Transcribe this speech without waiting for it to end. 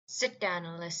Sit down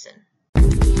and listen.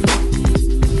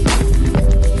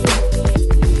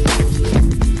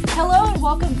 Hello and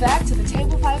welcome back to the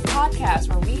Table 5 podcast,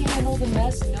 where we handle the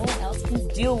mess no one else can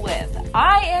deal with.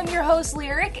 I am your host,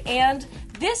 Lyric, and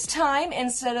this time,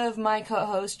 instead of my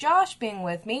co-host Josh being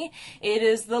with me, it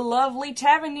is the lovely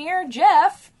Tavernier,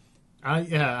 Jeff.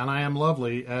 Yeah, and I am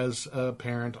lovely as a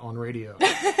parent on radio.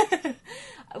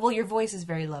 Well, your voice is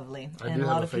very lovely. I do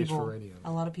have a face for radio.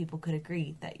 A lot of people could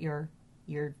agree that your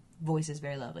voice is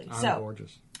very lovely. I'm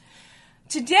gorgeous.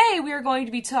 Today we are going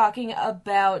to be talking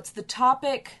about the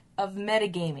topic of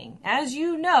metagaming. As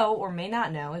you know, or may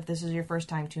not know, if this is your first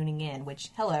time tuning in, which,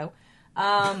 hello,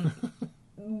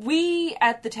 we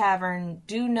at the tavern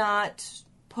do not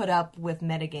put up with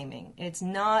metagaming. It's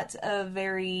not a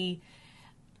very...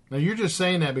 Now, you're just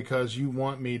saying that because you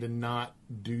want me to not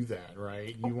do that,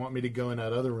 right? You want me to go in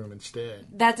that other room instead.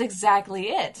 That's exactly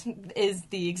it, is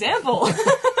the example. We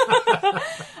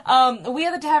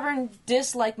at the tavern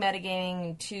dislike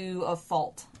metagaming to a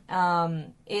fault.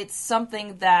 It's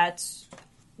something that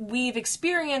we've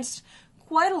experienced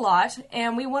quite a lot,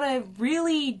 and we want to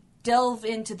really delve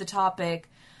into the topic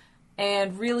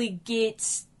and really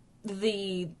get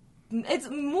it's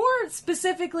more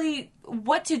specifically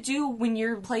what to do when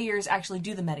your players actually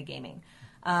do the metagaming,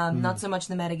 not so much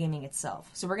the metagaming itself.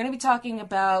 So we're going to be talking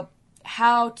about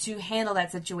how to handle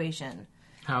that situation.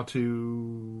 How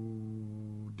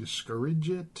to discourage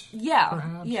it? Yeah,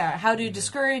 perhaps? yeah. How to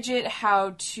discourage it,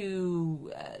 how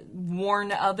to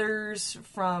warn others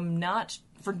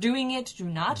for doing it, do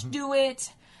not do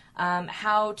it.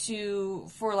 How to,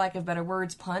 for lack of better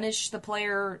words, punish the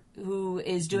player who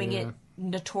is doing it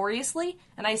notoriously.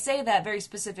 And I say that very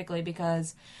specifically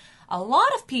because a lot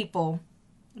of people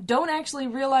don't actually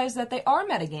realize that they are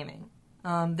metagaming.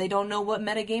 They don't know what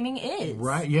metagaming is.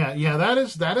 Right? Yeah.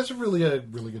 That is really a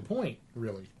really good point.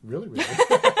 Really.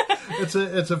 It's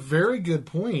a very good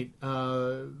point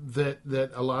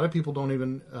that a lot of people don't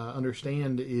even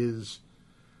understand is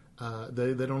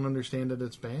they don't understand that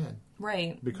it's bad.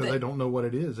 Right. Because they don't know what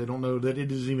it is. They don't know that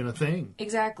it is even a thing.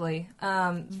 Exactly.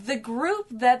 The group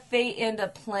that they end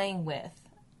up playing with,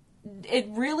 it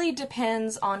really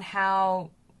depends on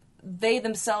how they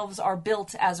themselves are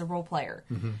built as a role player.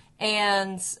 Mm-hmm.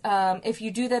 And if you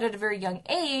do that at a very young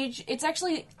age, it's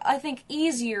actually, I think,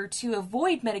 easier to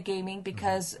avoid metagaming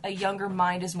because a younger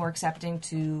mind is more accepting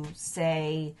to,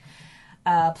 say,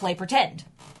 play pretend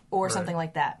or something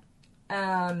like that.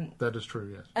 That is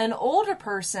true, yes. An older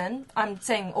person, I'm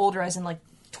saying older as in like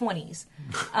 20s.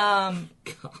 God.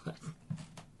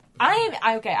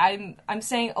 I'm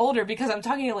saying older because I'm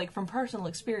talking like from personal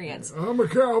experience. I'm a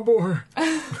cowboy.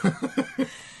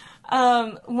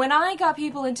 When I got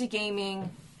people into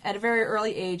gaming at a very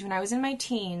early age, when I was in my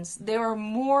teens, they were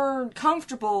more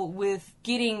comfortable with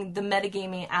getting the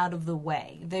metagaming out of the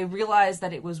way. They realized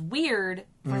that it was weird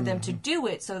for them to do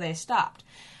it, so they stopped.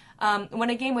 When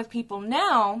I game with people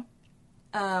now,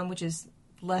 which is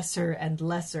lesser and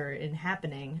lesser in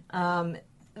happening,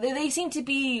 they seem to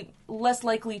be less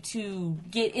likely to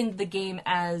get into the game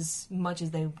as much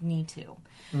as they need to.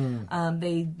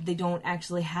 They don't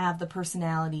actually have the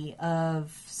personality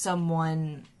of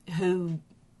someone who,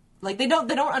 like, they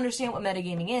don't understand what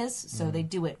metagaming is, so they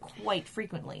do it quite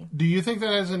frequently. Do you think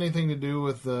that has anything to do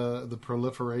with the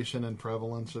proliferation and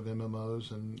prevalence of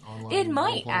MMOs and online? It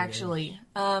might, actually,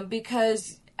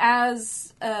 because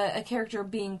as a character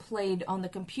being played on the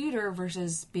computer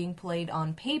versus being played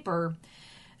on paper,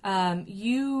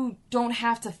 you don't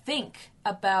have to think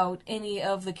about any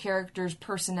of the character's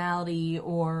personality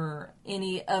or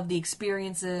any of the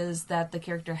experiences that the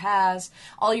character has.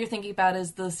 All you're thinking about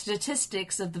is the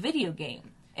statistics of the video game.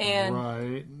 And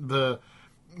right.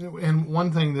 And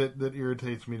one thing that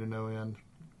irritates me to no end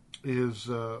is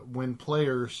when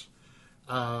players,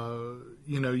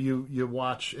 you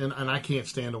watch, and I can't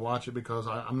stand to watch it because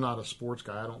I'm not a sports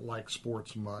guy. I don't like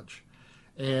sports much.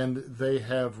 And they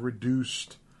have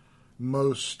reduced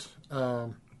most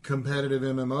competitive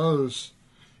MMOs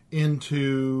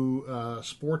into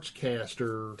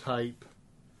sportscaster type,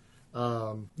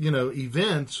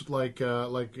 events like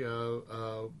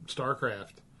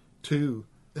StarCraft 2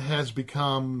 has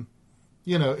become,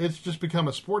 it's just become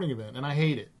a sporting event, and I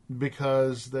hate it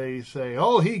because they say,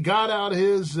 "Oh, he got out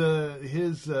his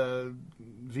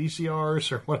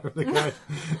VCRs or whatever the guy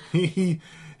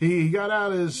he got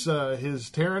out his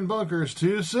Terran bunkers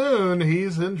too soon.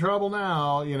 He's in trouble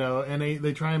now," and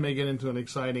they try and make it into an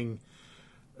exciting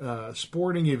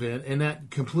sporting event, and that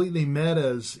completely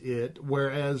metas it.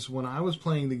 Whereas when I was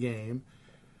playing the game,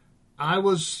 I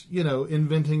was,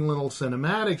 inventing little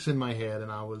cinematics in my head,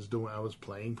 and I was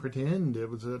playing pretend. It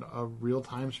was a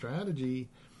real-time strategy,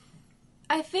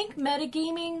 I think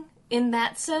metagaming, in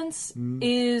that sense,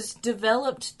 is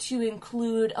developed to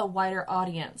include a wider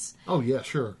audience. Oh, yeah,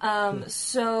 sure.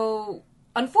 So,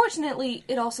 unfortunately,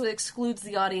 it also excludes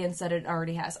the audience that it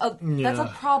already has. That's a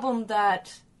problem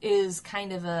that is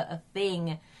kind of a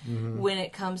thing when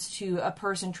it comes to a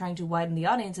person trying to widen the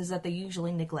audience, is that they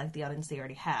usually neglect the audience they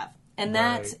already have. And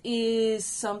that is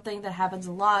something that happens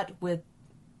a lot with,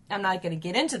 I'm not going to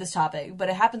get into this topic, but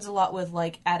it happens a lot with,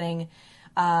 like, adding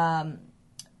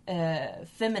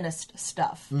feminist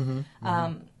stuff.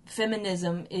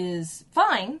 Feminism is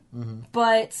fine,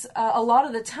 but a lot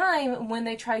of the time when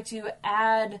they try to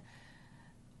add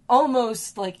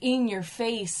almost, like,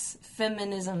 in-your-face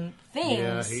feminism things...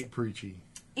 Yeah, I hate preachy.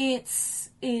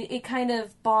 It kind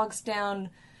of bogs down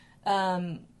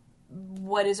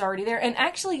what is already there. And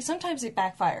actually, sometimes it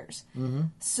backfires.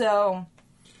 So...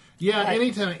 Yeah,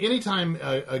 anytime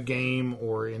a game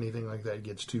or anything like that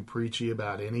gets too preachy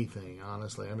about anything,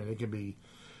 honestly, I mean, it can be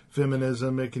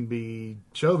feminism, it can be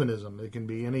chauvinism, it can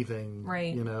be anything,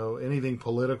 right. Anything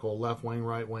political, left wing,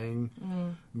 right wing,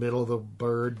 middle of the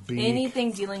bird, beak.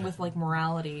 Anything dealing with, like,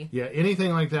 morality. Yeah,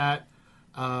 anything like that,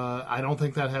 I don't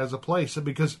think that has a place,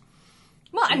 because...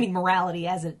 Well, I mean, morality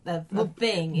as a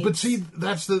thing. But see,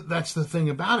 that's the thing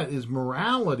about it, is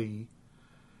morality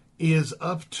is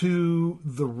up to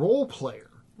the role player,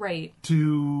 right?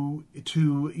 To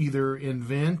either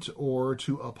invent or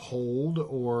to uphold,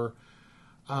 or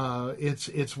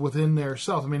it's within their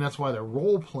self. I mean, that's why they're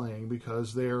role playing,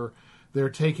 because they're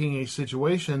taking a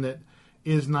situation that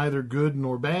is neither good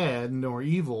nor bad nor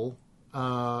evil,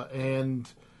 and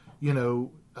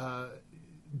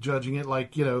judging it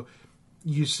like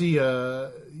you see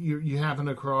you happen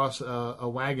across a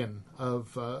wagon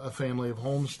of a family of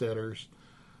homesteaders.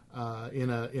 In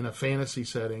a fantasy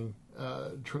setting,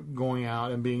 going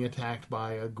out and being attacked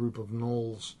by a group of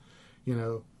gnolls,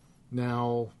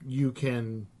 now you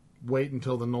can wait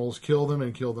until the gnolls kill them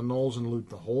and kill the gnolls and loot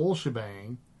the whole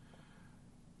shebang,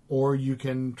 or you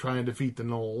can try and defeat the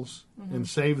gnolls and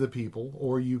save the people,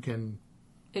 or you can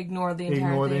ignore the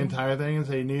entire thing and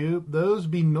say, "No, those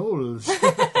be gnolls.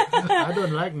 I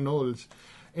don't like gnolls."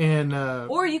 And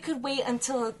or you could wait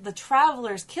until the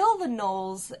travelers kill the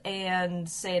gnolls and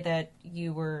say that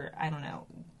you were, I don't know,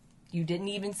 you didn't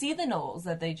even see the gnolls,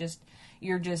 that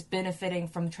you're just benefiting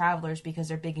from travelers because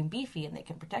they're big and beefy and they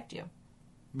can protect you.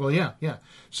 Well, yeah.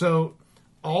 So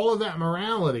all of that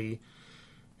morality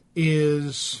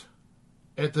is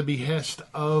at the behest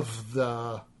of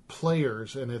the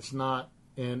players, and it's not,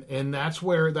 and that's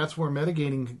where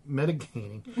metagaming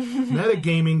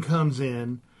comes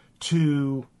in.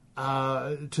 To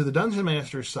the Dungeon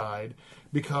Master side,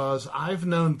 because I've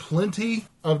known plenty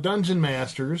of Dungeon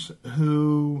Masters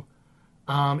who,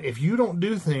 if you don't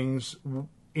do things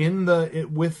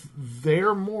with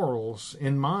their morals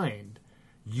in mind,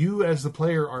 you as the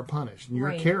player are punished, and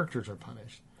your characters are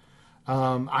punished.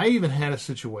 I even had a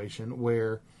situation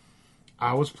where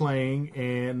I was playing,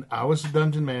 and I was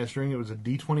Dungeon Mastering. It was a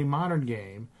D20 Modern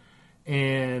game,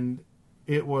 and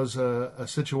it was a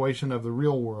situation of the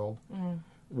real world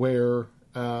where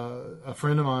a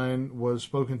friend of mine was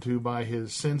spoken to by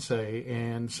his sensei,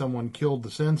 and someone killed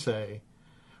the sensei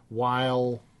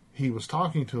while he was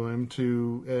talking to him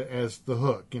as the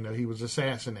hook. He was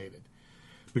assassinated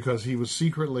because he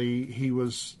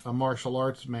was a martial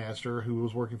arts master who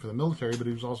was working for the military, but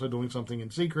he was also doing something in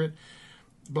secret.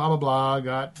 Blah blah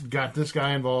blah. Got this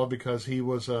guy involved because he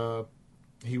was a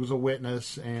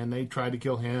witness, and they tried to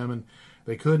kill him, and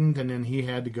they couldn't, and then he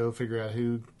had to go figure out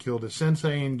who killed his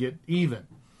sensei and get even,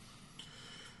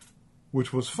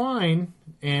 which was fine,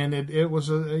 and it was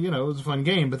it was a fun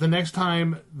game. But the next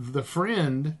time the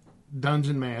friend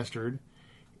dungeon mastered,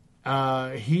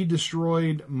 he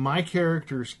destroyed my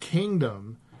character's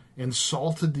kingdom and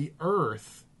salted the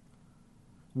earth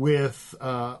with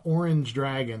orange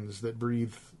dragons that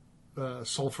breathe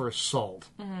sulfurous salt,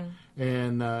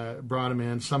 and brought him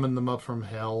in, summoned them up from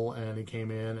hell, and he came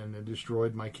in and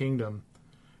destroyed my kingdom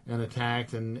and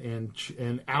attacked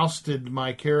and ousted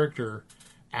my character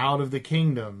out of the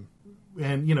kingdom,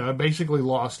 and I basically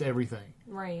lost everything.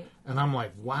 Right. And I'm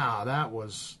like, wow, that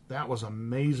was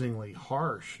amazingly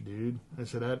harsh, dude. I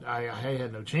said, I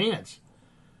had no chance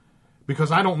because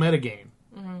I don't metagame.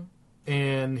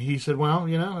 And he said, well,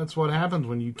 that's what happens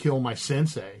when you kill my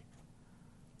sensei.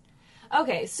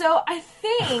 Okay, so I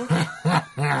think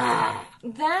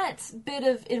that bit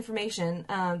of information,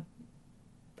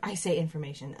 I say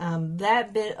information,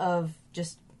 that bit of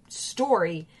just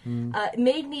story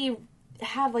made me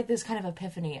have like this kind of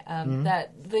epiphany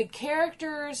that the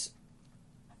characters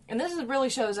and this really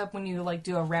shows up when you like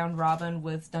do a round robin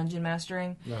with dungeon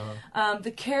mastering.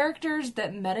 The characters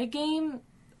that metagame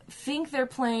think they're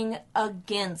playing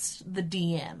against the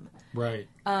DM. Right.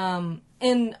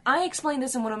 And I explained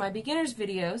this in one of my beginners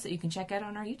videos that you can check out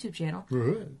on our YouTube channel.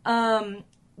 Right.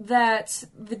 That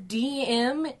the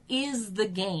DM is the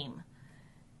game.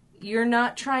 You're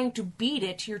not trying to beat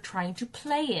it, you're trying to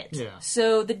play it. Yeah.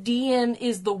 So the DM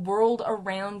is the world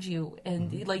around you.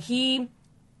 And like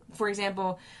for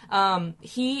example,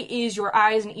 he is your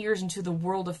eyes and ears into the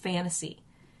world of fantasy.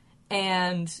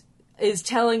 And is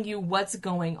telling you what's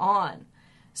going on.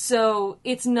 So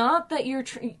it's not that you're...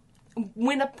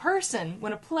 when a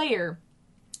player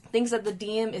thinks that the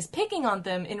DM is picking on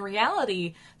them, in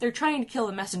reality, they're trying to kill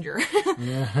the messenger.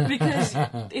 Because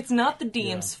it's not the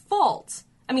DM's fault.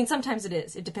 I mean, sometimes it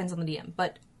is. It depends on the DM.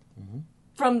 But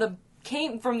from the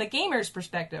gamer's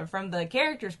perspective, from the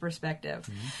character's perspective,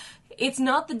 it's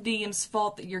not the DM's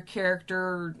fault that your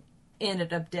character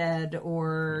ended up dead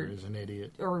or is an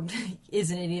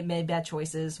idiot, made bad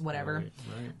choices, whatever.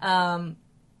 Right.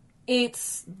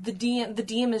 It's the DM. The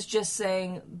DM is just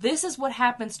saying, this is what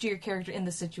happens to your character in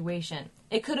the situation.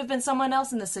 It could have been someone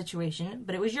else in the situation,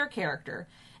 but it was your character.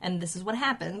 And this is what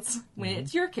happens when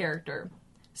it's your character.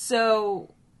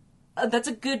 So, that's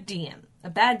a good DM. A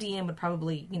bad DM would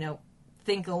probably,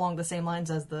 think along the same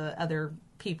lines as the other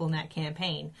people in that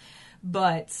campaign.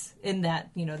 But in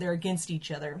that, they're against each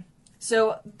other.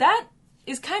 So that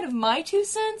is kind of my 2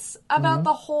 cents about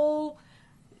the whole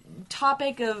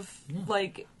topic of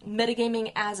like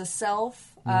metagaming as a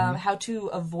self. How to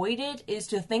avoid it is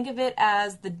to think of it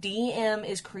as the DM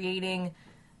is creating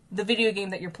the video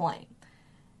game that you're playing.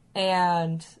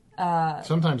 And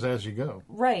sometimes as you go.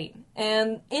 Right.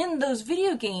 And in those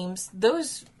video games,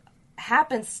 those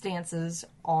happenstances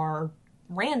are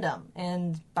random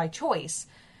and by choice.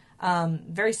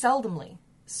 Very seldomly.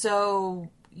 So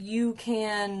you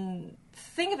can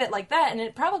think of it like that, and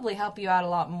it probably help you out a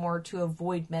lot more to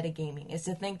avoid metagaming, is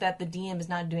to think that the DM is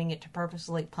not doing it to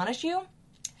purposely punish you.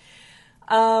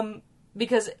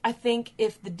 Because I think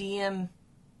if the DM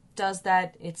does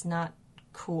that, it's not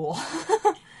cool.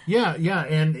 Yeah,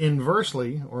 and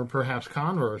inversely, or perhaps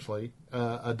conversely,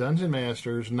 a dungeon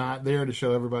master's not there to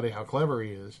show everybody how clever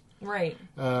he is. Right.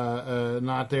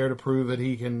 Not there to prove that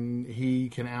he can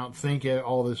outthink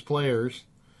all his players.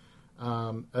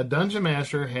 A dungeon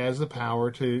master has the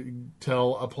power to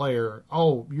tell a player,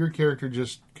 "Oh, your character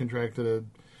just contracted a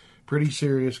pretty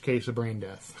serious case of brain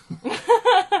death,"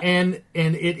 and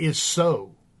it is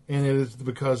so, and it is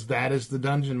because that is the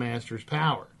dungeon master's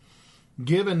power.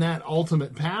 Given that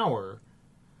ultimate power,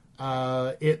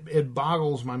 it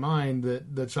boggles my mind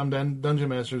that some dungeon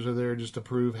masters are there just to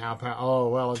prove how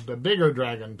a bigger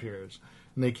dragon appears,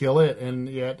 and they kill it, and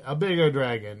yet a bigger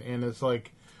dragon, and it's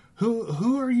like,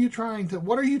 who are you trying to?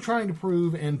 What are you trying to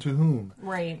prove, and to whom?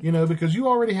 Right. Because you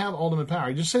already have ultimate power.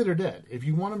 You just say they're dead. If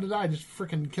you want them to die, just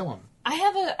freaking kill them. I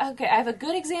have a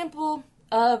good example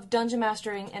of dungeon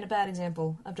mastering and a bad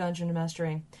example of dungeon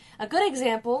mastering. A good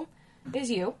example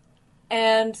is you.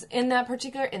 And in that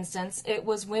particular instance, it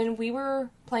was when we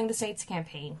were playing the Saints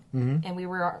campaign, and we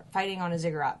were fighting on a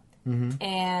ziggurat.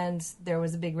 And there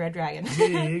was a big red dragon.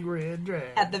 Big red dragon.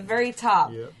 At the very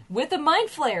top. Yep. With a mind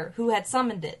flayer who had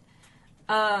summoned it.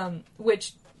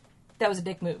 Which, that was a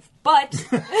dick move. But...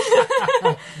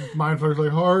 Mind flayer's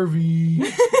like, Harvey.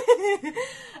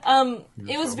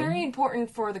 It was very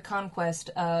important for the conquest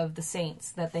of the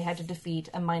Saints that they had to defeat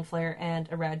a mind flayer and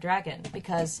a red dragon.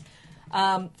 Because...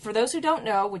 for those who don't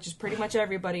know, which is pretty much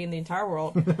everybody in the entire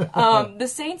world, the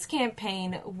Saints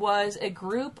campaign was a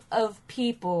group of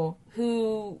people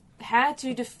who had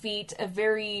to defeat a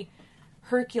very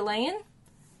Herculean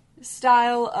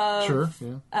style of... Sure,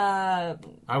 yeah.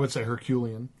 I would say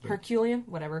Herculean. Herculean?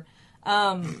 Whatever.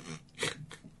 On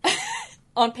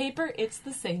paper, it's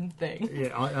the same thing.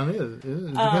 Yeah, it is. It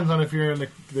depends on if you're in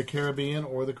the Caribbean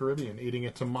or the Caribbean, eating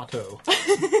a tomato.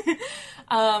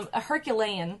 A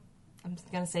Herculean... I'm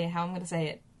just going to say how I'm going to say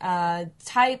it,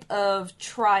 type of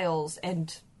trials,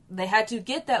 and they had to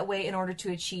get that way in order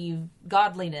to achieve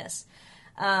godliness.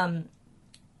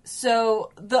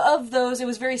 So, of those, it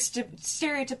was very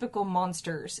stereotypical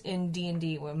monsters in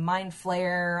D&D, with Mind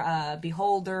Flayer,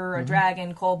 Beholder, a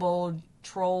dragon, kobold,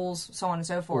 trolls, so on and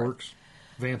so forth. Orcs,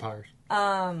 vampires,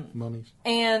 mummies.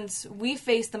 And we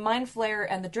faced the Mind Flayer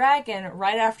and the dragon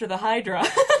right after the Hydra.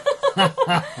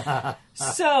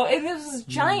 So it was this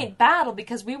giant battle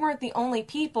because we weren't the only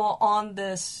people on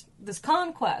this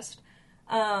conquest.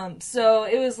 So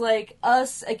it was like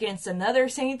us against another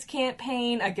Saints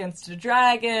campaign, against a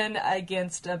dragon,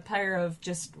 against a pair of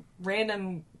just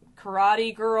random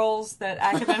karate girls that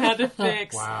Akaman had to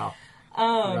fix. Wow.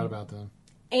 Forgot about them.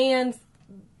 And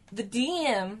the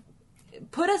DM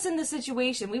put us in the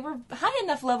situation. We were high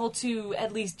enough level to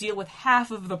at least deal with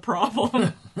half of the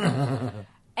problem.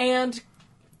 And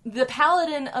the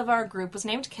paladin of our group was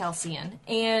named Kelsian,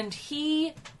 and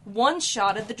he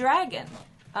one-shotted the dragon.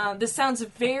 This sounds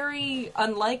very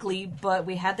unlikely, but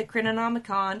we had the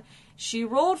Chrononomicon. She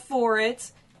rolled for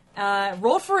it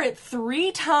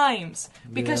 3 times,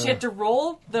 because she had to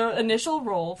roll the initial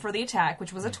roll for the attack,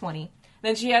 which was a 20.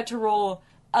 Then she had to roll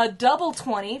a double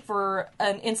 20 for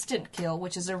an instant kill,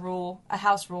 which is a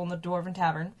house rule in the Dwarven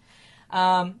Tavern.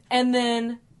 And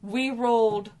then we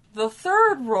rolled the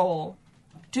third roll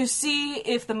to see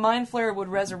if the Mind Flayer would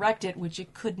resurrect it, which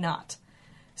it could not.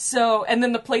 So, and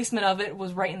then the placement of it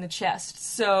was right in the chest.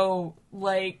 So,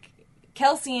 like,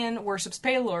 Kelsian worships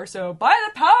Pelor, so by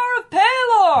the power of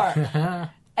Pelor!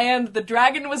 And the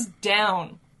dragon was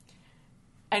down.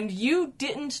 And you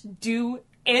didn't do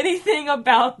anything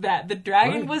about that. The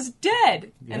dragon was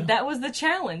dead. Yeah. And that was the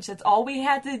challenge. That's all we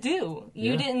had to do.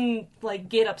 You didn't, like,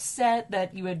 get upset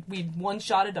that we'd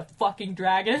one-shotted a fucking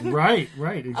dragon. Right,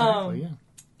 exactly, yeah.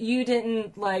 You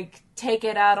didn't, like, take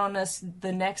it out on us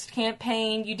the next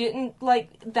campaign. You didn't, like,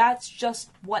 that's just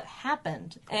what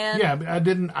happened. And yeah,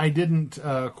 I didn't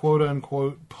quote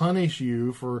unquote punish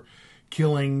you for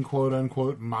killing quote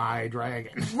unquote my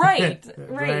dragon. Right,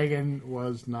 right. Dragon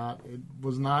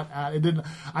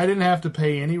I didn't have to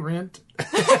pay any rent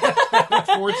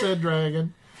for said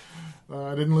dragon.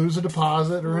 I didn't lose a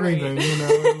deposit or anything, you know.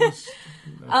 It was,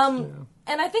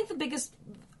 and I think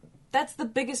that's the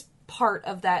biggest part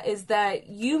of that is that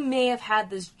you may have had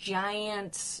this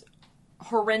giant,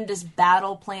 horrendous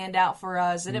battle planned out for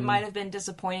us, and it might have been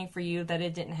disappointing for you that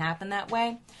it didn't happen that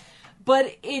way.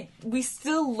 But we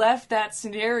still left that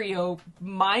scenario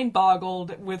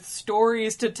mind-boggled with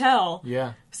stories to tell.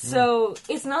 Yeah. So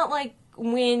it's not like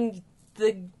when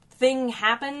the thing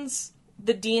happens,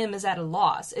 the DM is at a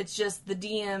loss. It's just the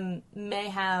DM may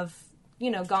have,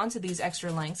 gone to these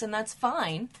extra lengths, and that's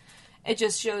fine. It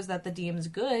just shows that the DM is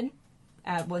good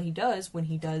at what he does when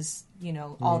he does,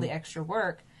 all the extra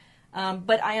work.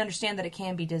 But I understand that it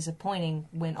can be disappointing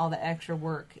when all the extra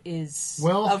work is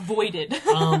avoided.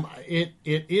 It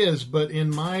is, but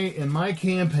in my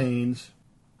campaigns,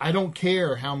 I don't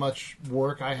care how much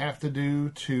work I have to do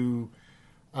to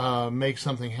make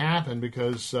something happen,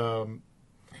 because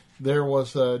there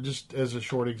was, just as a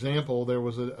short example, there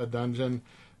was a dungeon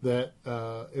that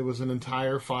it was an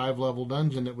entire 5-level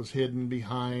dungeon that was hidden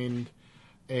behind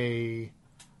a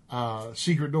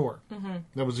secret door. Mm-hmm.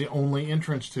 That was the only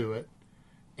entrance to it.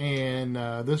 And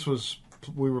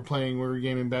we were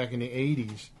gaming back in the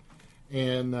 80s.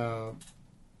 And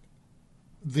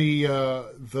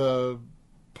the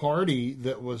party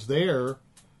that was there,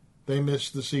 they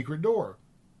missed the secret door.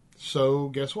 So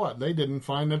guess what? They didn't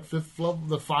find that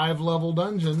 5-level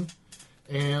dungeon.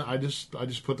 And I just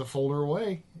put the folder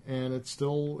away, and it's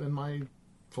still in my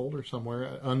folder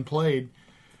somewhere, unplayed.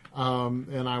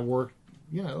 And I worked,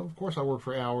 of course I worked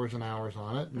for hours and hours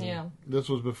on it. And yeah. This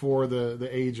was before the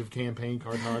age of campaign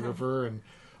cartographer and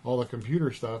all the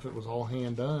computer stuff. It was all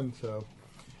hand done. So,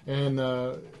 and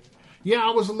I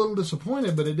was a little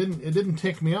disappointed, but it didn't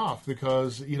tick me off,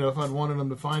 because if I'd wanted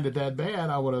them to find it that bad,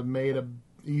 I would have made a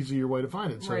easier way to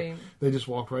find it. So right. They just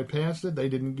walked right past it. They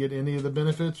didn't get any of the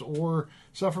benefits or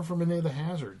suffer from any of the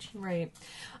hazards. Right.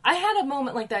 I had a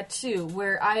moment like that too,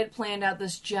 where I had planned out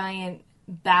this giant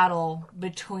battle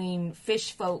between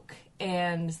fish folk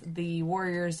and the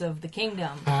warriors of the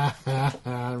kingdom. I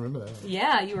remember that.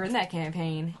 Yeah, you were in that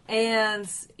campaign. And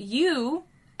you,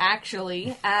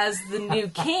 actually, as the new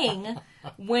king,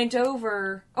 went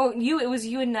over... it was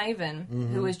you and Niven,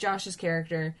 who was Josh's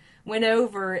character, went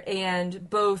over and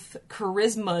both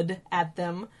charisma'd at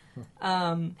them.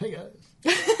 Hey, guys.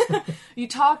 You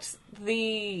talked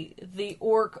the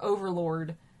orc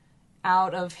overlord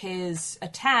out of his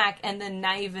attack, and then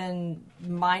Niven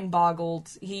mind-boggled.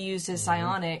 He used his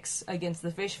psionics against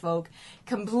the fish folk,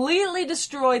 completely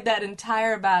destroyed that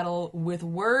entire battle with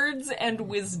words and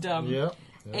wisdom. Yep.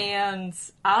 And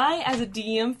I, as a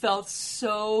DM, felt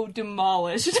so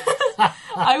demolished.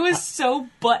 I was so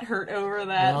butthurt over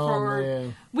that.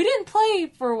 Man. We didn't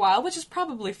play for a while, which is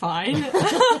probably fine.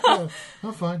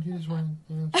 Fine. You just won.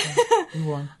 Yeah, you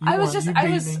won.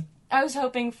 I was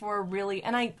hoping for really,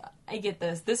 and I get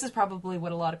this. This is probably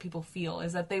what a lot of people feel,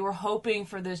 is that they were hoping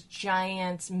for this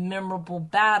giant, memorable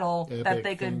battle that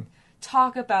they could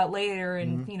talk about later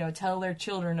and tell their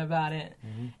children about it,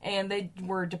 and they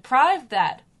were deprived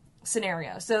that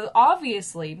scenario. So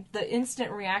obviously the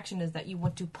instant reaction is that you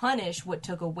want to punish what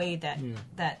took away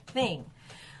that thing.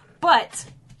 But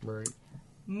Right.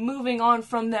 moving on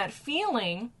from that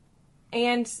feeling,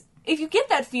 and if you get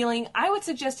that feeling, I would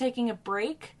suggest taking a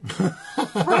break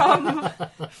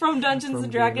from Dungeons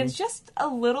and Dragons, just a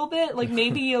little bit, like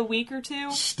maybe a week or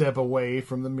two. Step away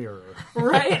from the mirror.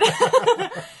 Right?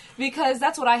 Because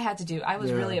that's what I had to do. I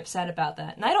was really upset about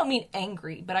that. And I don't mean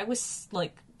angry, but I was,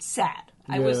 like, sad.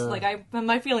 I was, like,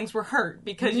 my feelings were hurt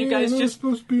because you guys just...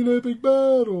 supposed to be an epic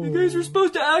battle. You guys were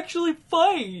supposed to actually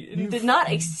fight. And not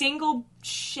a single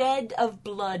shed of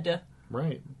blood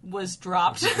was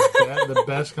dropped. The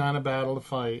best kind of battle to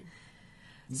fight.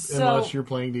 So, unless you're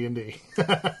playing D&D.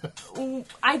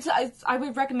 I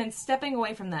would recommend stepping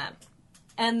away from that.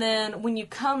 And then when you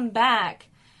come back,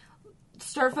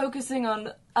 start focusing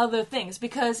on other things.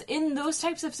 Because in those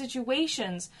types of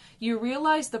situations, you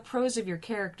realize the pros of your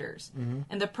characters. Mm-hmm.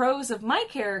 And the pros of my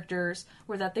characters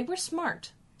were that they were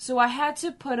smart. So I had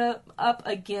to put up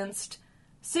against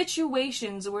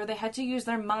situations where they had to use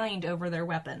their mind over their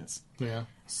weapons. Yeah.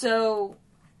 So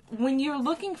when you're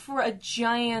looking for a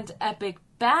giant epic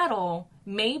battle,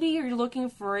 maybe you're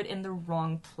looking for it in the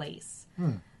wrong place.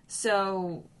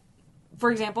 So,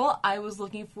 for example, I was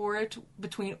looking for it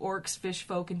between orcs, fish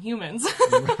folk, and humans.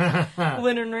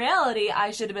 When in reality,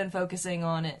 I should have been focusing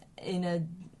on it in a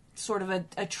sort of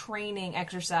a training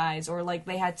exercise, or like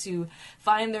they had to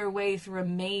find their way through a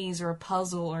maze or a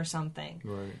puzzle or something.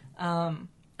 Right.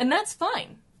 And that's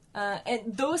fine. And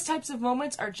those types of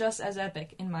moments are just as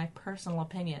epic, in my personal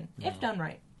opinion, if done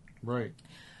right. Right.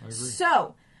 I agree.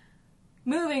 So,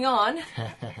 moving on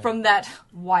from that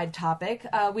wide topic,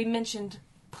 we mentioned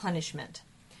punishment.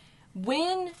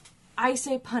 When I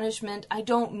say punishment, I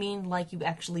don't mean like you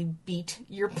actually beat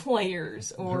your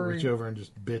players or reach over and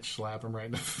just bitch slap them right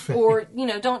in the face. Or,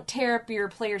 don't tear up your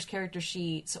players' character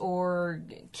sheets or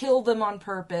kill them on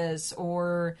purpose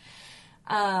or,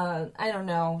 I don't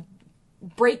know,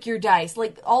 break your dice.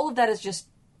 Like, all of that is just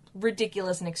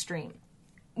ridiculous and extreme.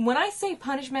 When I say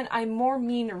punishment, I more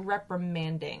mean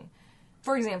reprimanding.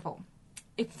 For example,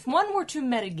 if one were to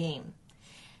metagame,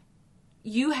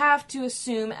 you have to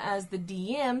assume as the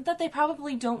DM that they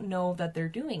probably don't know that they're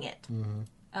doing it.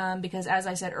 Mm-hmm. Because as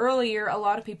I said earlier, a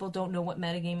lot of people don't know what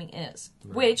metagaming is.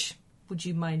 Right. Which, would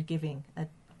you mind giving a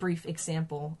brief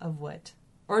example of what...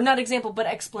 Or not example, but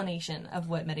explanation of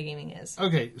what metagaming is.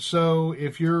 Okay, so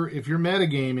if you're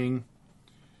metagaming,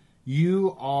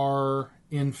 you are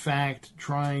in fact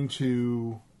trying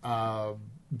to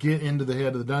get into the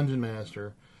head of the dungeon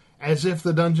master, as if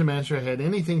the dungeon master had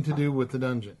anything to do with the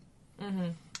dungeon. Mm-hmm.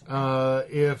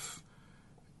 If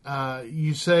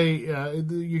you say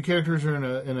your characters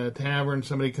are in a tavern,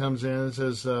 somebody comes in and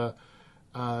says,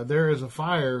 "There is a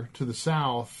fire to the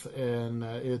south, and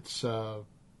it's."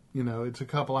 It's a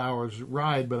couple hours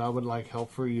ride, but I would like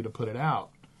help for you to put it out.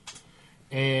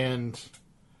 And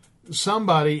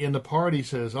somebody in the party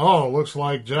says, "Oh, looks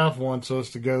like Jeff wants us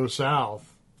to go south."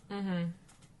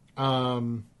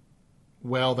 Mm-hmm.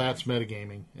 Well, that's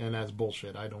metagaming, and that's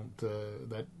bullshit. I don't.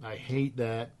 I hate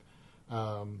that.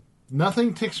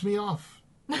 Nothing ticks me off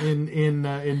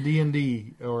in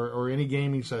D&D or any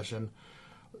gaming session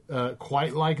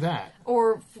quite like that.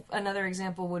 Or another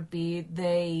example would be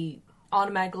they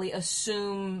automatically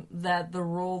assume that the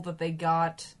roll that they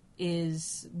got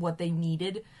is what they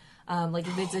needed. Like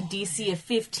if it's a DC of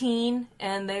 15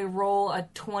 and they roll a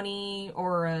 20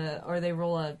 or they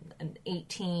roll an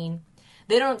 18,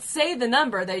 they don't say the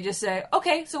number. They just say,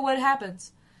 "Okay, so what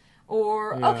happens?"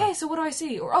 Or "Okay, so what do I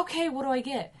see?" Or "Okay, what do I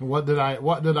get?" What did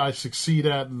I succeed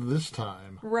at this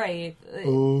time? Right.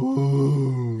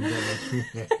 Ooh.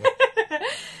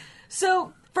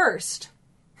 So first,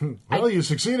 well, you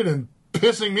succeeded in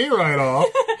pissing me right off.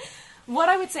 What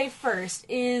I would say first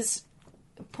is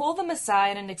pull them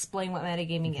aside and explain what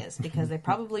metagaming is, because they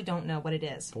probably don't know what it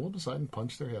is. Pull them aside and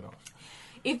punch their head off.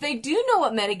 If they do know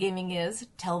what metagaming is,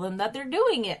 tell them that they're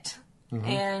doing it. Mm-hmm.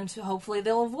 And hopefully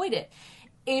they'll avoid it.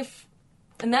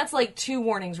 And that's like 2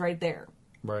 warnings right there.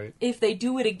 Right. If they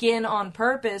do it again on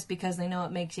purpose because they know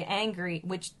it makes you angry,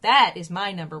 which that is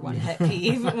my number one pet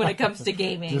peeve when it comes to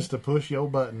gaming. Just to push your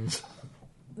buttons.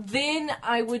 Then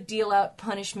I would deal out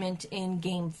punishment in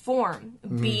game form.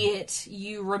 Be it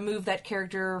you remove that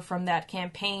character from that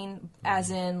campaign, as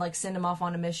in like send them off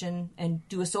on a mission and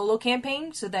do a solo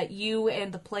campaign so that you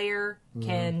and the player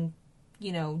can,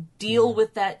 deal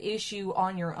with that issue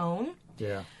on your own.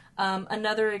 Yeah.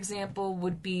 Another example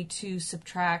would be to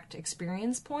subtract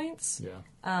experience points.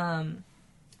 Yeah.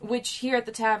 Which here at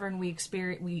the tavern we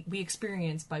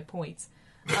experience by points.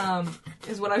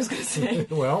 Is what I was going to say.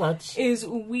 Well, that's... Is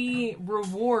we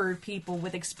reward people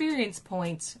with experience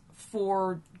points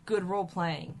for good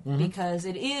role-playing, because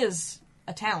it is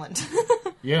a talent.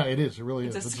 Yeah, it is. It really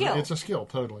It's is. a skill. It's a skill,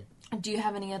 totally. Do you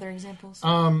have any other examples?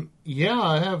 Yeah,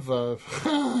 I have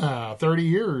 30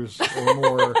 years or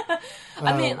more.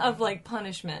 I mean, of like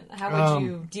punishment. How would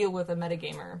you deal with a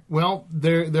metagamer? Well,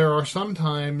 there are some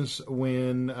times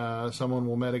when someone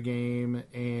will metagame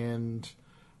and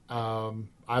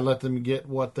I let them get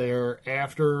what they're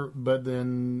after, but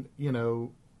then,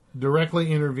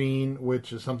 directly intervene,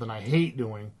 which is something I hate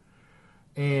doing,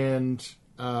 and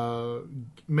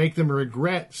make them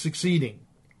regret succeeding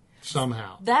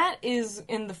somehow. That is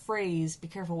in the phrase, be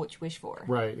careful what you wish for.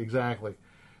 Right, exactly.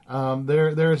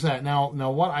 There's that.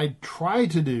 Now, what I try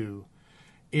to do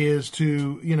is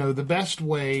to, the best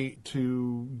way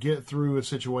to get through a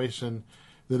situation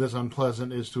that is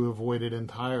unpleasant is to avoid it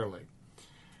entirely.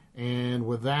 And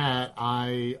with that,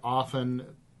 I often,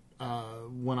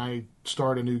 when I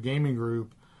start a new gaming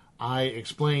group, I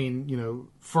explain,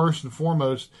 first and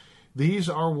foremost, these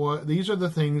are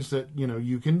the things that,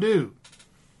 you can do.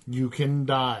 You can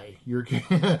die. Your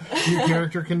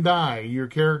character can die. Your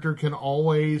character can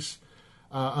always,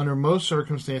 under most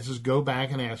circumstances, go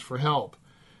back and ask for help.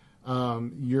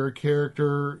 Your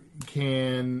character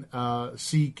can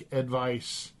seek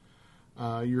advice.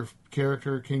 Your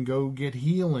character can go get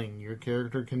healing. Your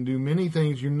character can do many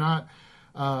things. You're not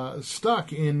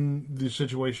stuck in the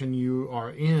situation you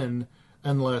are in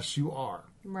unless you are.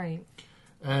 Right.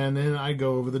 And then I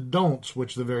go over the don'ts,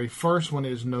 which the very first one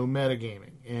is no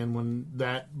metagaming. And when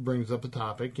that brings up the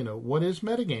topic, what is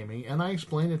metagaming? And I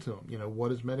explain it to them,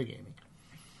 what is metagaming?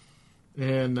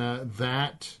 And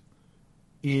that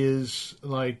is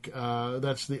like,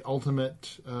 that's the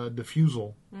ultimate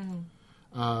diffusal. Mm-hmm.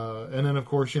 And then, of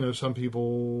course, some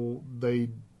people, they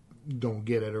don't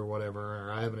get it or whatever,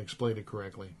 or I haven't explained it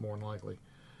correctly, more than likely.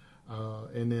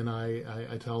 And then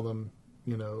I tell them,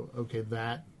 okay,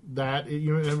 that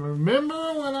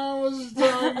remember when I was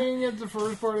talking at the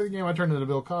first part of the game? I turned into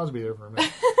Bill Cosby there for a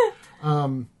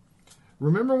minute.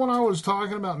 Remember when I was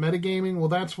talking about metagaming? Well,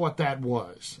 that's what that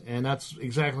was, and that's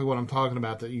exactly what I'm talking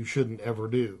about. That you shouldn't ever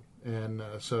do, and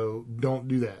so don't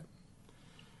do that.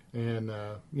 And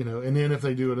and then if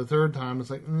they do it a third time, it's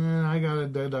like I gotta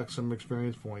deduct some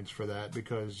experience points for that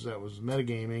because that was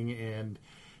metagaming, and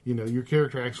your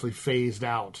character actually phased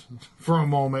out for a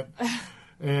moment.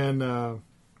 And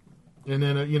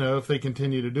then, if they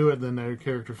continue to do it, then their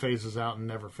character phases out and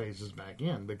never phases back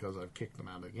in because I've kicked them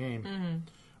out of the game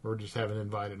or just haven't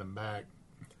invited them back.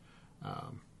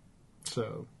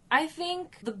 So I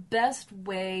think the best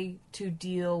way to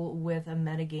deal with a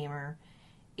metagamer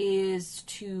is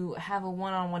to have a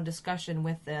one-on-one discussion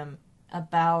with them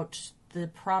about the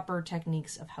proper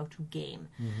techniques of how to game.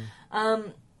 Mm-hmm.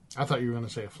 I thought you were going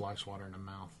to say a fly swatter in the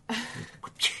mouth.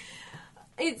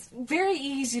 It's very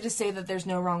easy to say that there's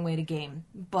no wrong way to game,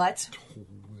 but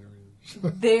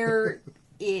there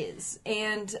is.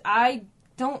 And I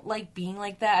don't like being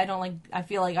like that. I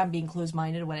feel like I'm being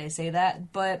closed-minded when I say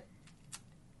that, but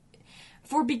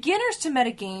for beginners to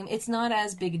metagame, it's not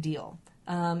as big a deal.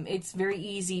 It's very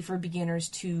easy for beginners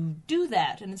to do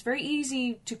that, and it's very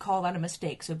easy to call that a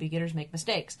mistake, so beginners make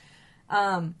mistakes.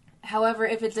 However,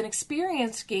 if it's an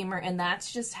experienced gamer and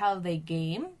that's just how they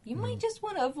game, you might just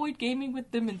want to avoid gaming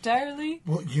with them entirely.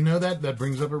 Well, that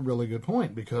brings up a really good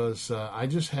point because I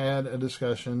just had a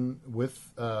discussion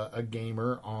with a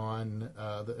gamer on,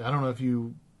 I don't know if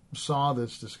you saw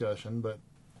this discussion, but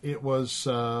it was,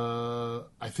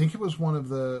 I think it was one of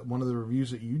the reviews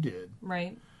that you did.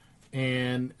 Right.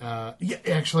 And,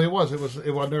 actually it was. It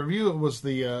wasn't a review, it was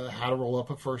the how to roll up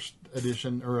a first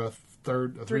edition or a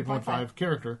 3.5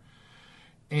 character.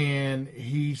 And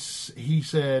he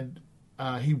said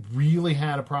he really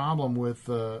had a problem with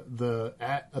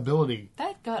the ability.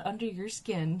 That got under your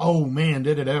skin. Oh man,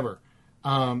 did it ever?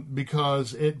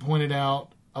 Because it pointed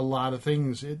out a lot of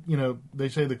things. They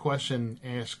say the question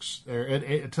asks, or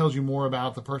it tells you more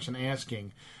about the person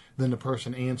asking than the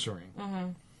person answering.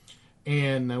 Mm-hmm.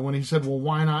 And when he said, "Well,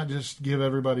 why not just give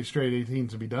everybody straight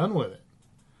 18s and be done with it?"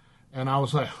 And I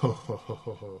was like, "Ho ho ho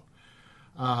ho ho."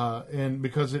 And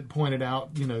because it pointed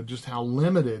out, just how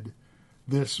limited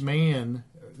this man,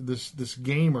 this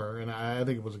gamer, and I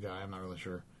think it was a guy, I'm not really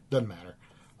sure, doesn't matter,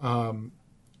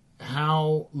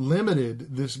 how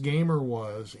limited this gamer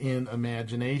was in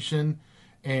imagination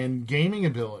and gaming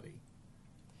ability.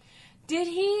 Did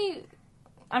he,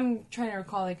 I'm trying to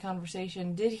recall the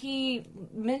conversation, did he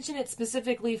mention it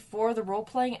specifically for the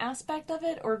role-playing aspect of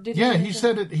it, or did he? Yeah, he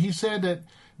said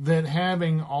that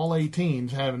having all 18s,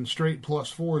 having straight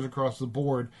 +4s across the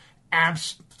board,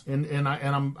 and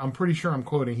I'm pretty sure I'm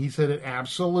quoting. He said it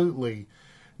absolutely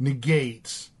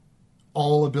negates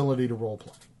all ability to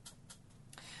roleplay.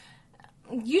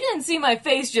 You didn't see my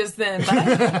face just then, but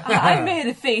I made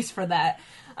a face for that.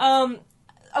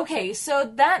 Okay,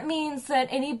 so that means that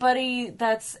anybody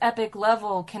that's epic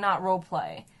level cannot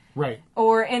roleplay. Right.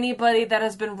 Or anybody that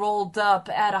has been rolled up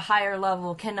at a higher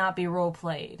level cannot be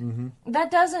roleplayed. Mm-hmm.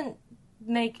 That doesn't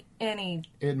make any...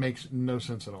 It makes no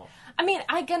sense at all. I mean,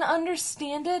 I can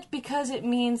understand it because it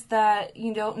means that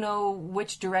you don't know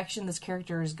which direction this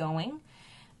character is going.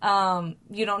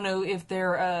 You don't know if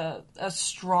they're a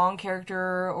strong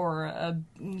character or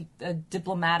a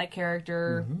diplomatic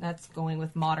character. Mm-hmm. That's going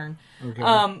with modern.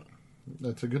 Okay.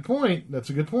 That's a good point.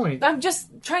 I'm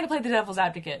just trying to play the devil's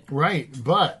advocate. Right,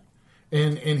 but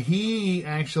and he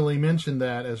actually mentioned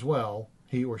that as well.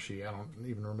 He or she, I don't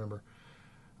even remember.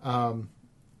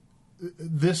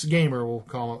 This gamer, we'll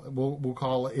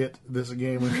call it this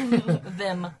gamer.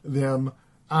 Them.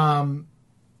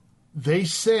 They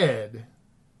said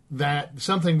that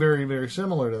something very, very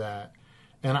similar to that,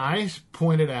 and I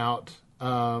pointed out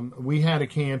we had a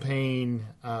campaign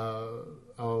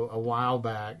a while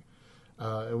back.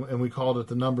 And we called it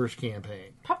the Numbers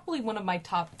Campaign. Probably one of my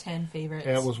top 10 favorites.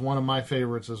 It was one of my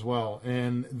favorites as well.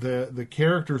 And the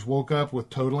characters woke up with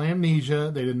total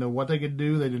amnesia. They didn't know what they could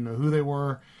do. They didn't know who they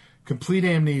were. Complete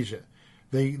amnesia.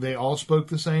 They all spoke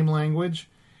the same language,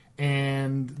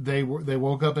 and they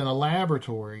woke up in a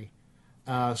laboratory.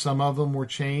 Some of them were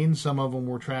chained. Some of them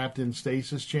were trapped in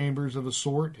stasis chambers of a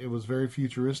sort. It was very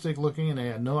futuristic looking, and they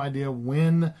had no idea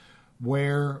when,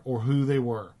 where, or who they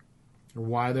were, or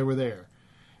why they were there.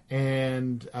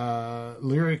 And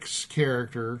Lyric's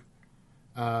character,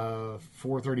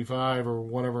 435 or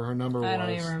whatever her number I don't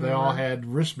even was, remember. they all had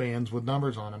wristbands with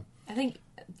numbers on them. I think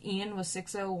Ian was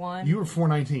 601. You were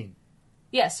 419.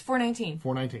 Yes, 419.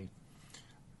 419.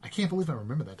 I can't believe I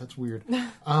remember that. That's weird.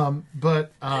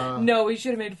 But no, we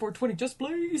should have made it 420. Just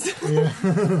please.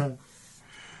 Yeah.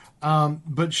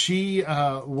 But she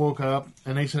woke up,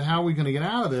 and they said, "How are we going to get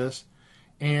out of this?"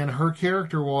 And her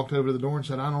character walked over to the door and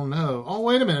said, "I don't know." "Oh,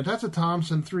 wait a minute. That's a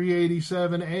Thompson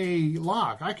 387A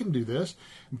lock. I can do this."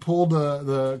 And pulled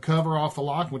the cover off the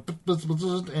lock, went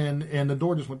and the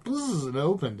door just went and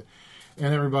opened.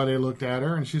 And everybody looked at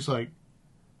her, and she's like,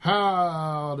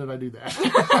 "How did I do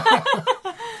that?"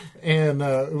 And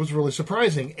it was really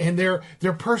surprising. And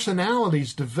their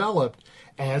personalities developed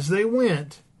as they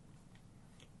went,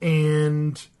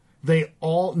 and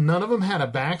none of them had a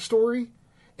backstory.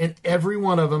 And every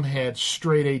one of them had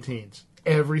straight 18s.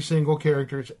 Every single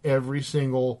character's, every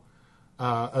single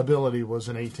ability was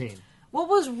an 18. What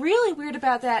was really weird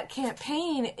about that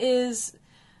campaign is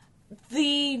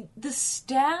the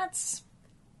stats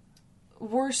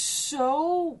were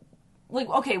so... Like,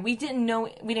 okay, we didn't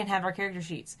have our character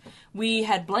sheets. We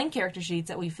had blank character sheets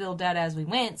that we filled out as we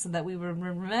went so that we would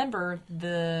remember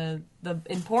the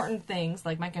important things,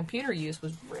 like my computer use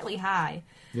was really high.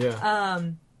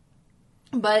 Yeah.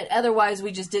 But otherwise,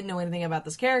 we just didn't know anything about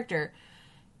this character.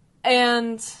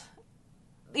 And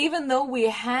even though we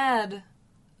had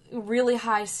really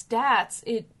high stats,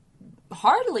 it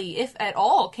hardly, if at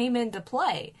all, came into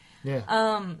play.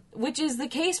 Yeah. Which is the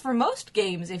case for most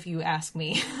games, if you ask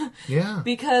me. Yeah.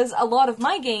 Because a lot of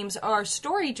my games are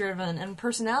story-driven and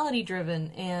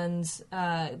personality-driven, and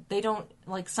they don't,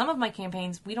 like, some of my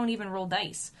campaigns, we don't even roll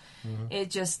dice. Mm-hmm.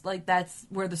 It just, like, that's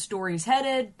where the story's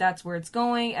headed, that's where it's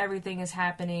going, everything is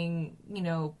happening,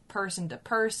 person to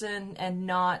person, and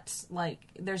not, like,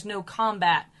 there's no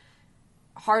combat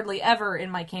hardly ever in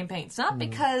my campaigns. Not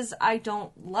because I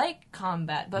don't like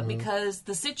combat, but because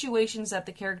the situations that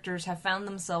the characters have found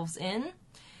themselves in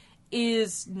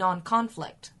is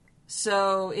non-conflict.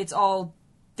 So it's all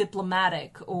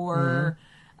diplomatic or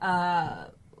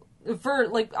for,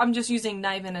 like, I'm just using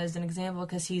Niven as an example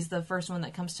because he's the first one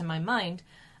that comes to my mind.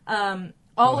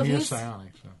 All of his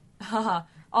psionic, so.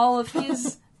 All of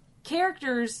his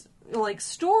characters, like,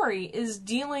 story is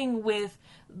dealing with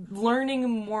learning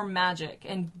more magic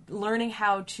and learning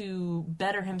how to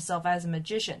better himself as a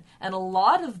magician. And a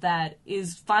lot of that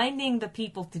is finding the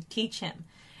people to teach him.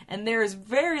 And there is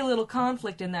very little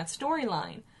conflict in that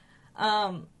storyline.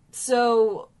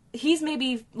 So he's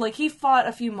maybe, like, he fought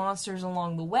a few monsters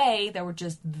along the way that were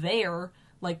just there.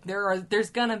 Like,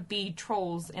 there's gonna be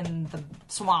trolls in the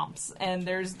swamps, and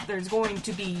there's going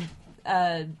to be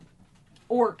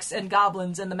orcs and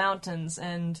goblins in the mountains,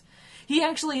 and he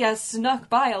actually has snuck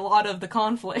by a lot of the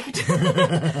conflict.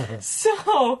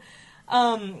 So,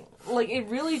 like, it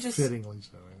really just... Fittingly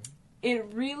so. It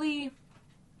really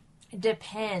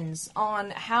depends on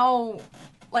how...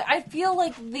 Like, I feel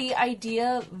like the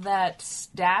idea that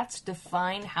stats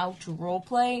define how to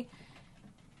roleplay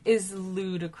is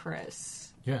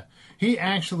ludicrous. Yeah. He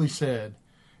actually said,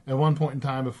 at one point in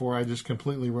time before I just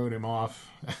completely wrote him off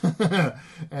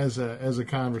as a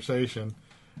conversation.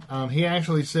 He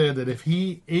actually said that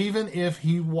even if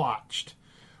he watched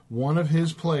one of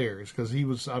his players, because he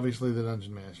was obviously the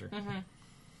dungeon master,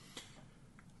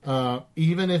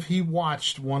 even if he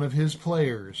watched one of his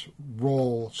players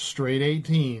roll straight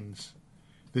 18s,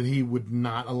 that he would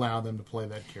not allow them to play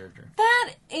that character.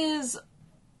 That is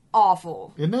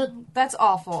awful. Isn't it? That's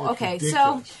awful. It's okay,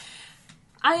 ridiculous. so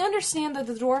I understand that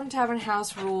the Dwarven Tavern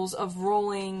House rules of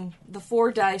rolling the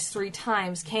 4 dice 3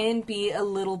 times can be a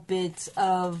little bit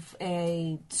of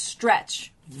a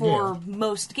stretch for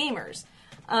most gamers.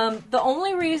 The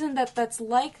only reason that that's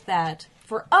like that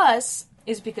for us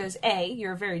is because A,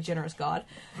 you're a very generous god,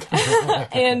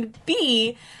 and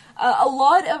B, a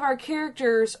lot of our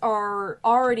characters are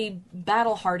already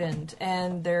battle-hardened,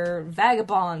 and they're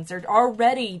vagabonds. They're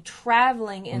already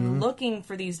traveling and looking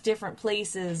for these different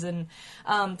places, and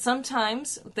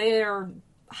sometimes they're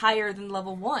higher than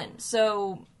level 1.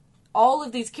 So all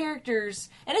of these characters,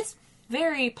 and it's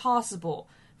very possible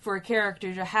for a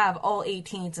character to have all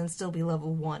 18s and still be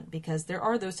level 1, because there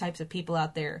are those types of people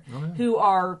out there who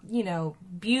are,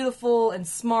 beautiful and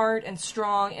smart and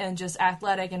strong and just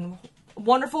athletic and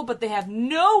wonderful, but they have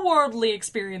no worldly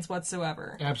experience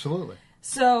whatsoever. Absolutely.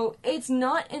 So it's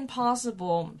not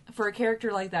impossible for a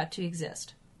character like that to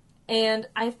exist. And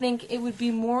I think it would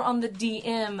be more on the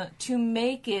DM to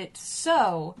make it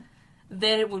so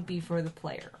than it would be for the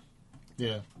player.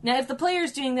 Yeah. Now, if the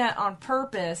player's doing that on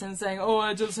purpose and saying, "Oh,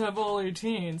 I just have all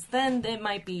 18s," then it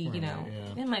might be,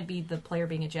 it might be the player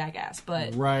being a jackass.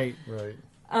 But Right.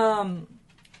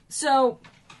 so,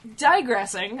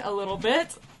 digressing a little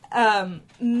bit,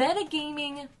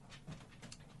 metagaming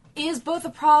is both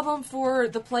a problem for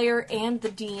the player and the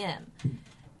DM.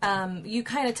 You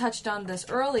kind of touched on this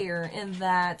earlier in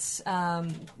that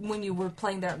when you were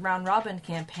playing that round-robin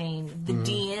campaign, the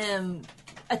DM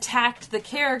attacked the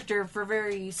character for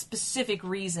very specific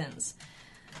reasons.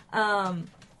 And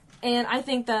I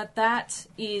think that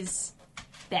is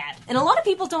bad. And a lot of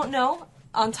people don't know,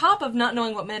 on top of not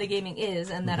knowing what metagaming is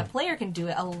and that a player can do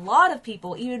it, a lot of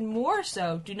people, even more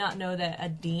so, do not know that a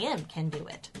DM can do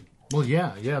it. Well,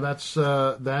 yeah, that's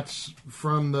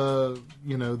from the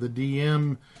the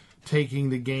DM taking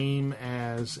the game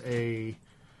as a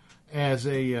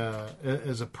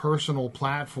personal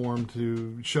platform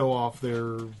to show off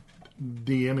their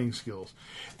DMing skills.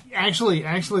 Actually,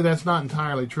 that's not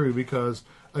entirely true, because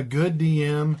a good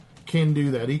DM can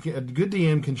do that. A good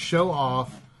DM can show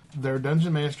off their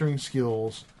dungeon mastering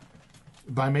skills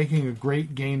by making a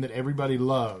great game that everybody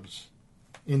loves,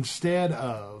 instead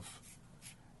of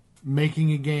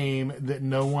making a game that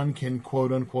no one can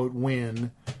quote-unquote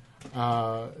win,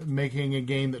 making a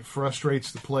game that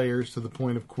frustrates the players to the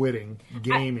point of quitting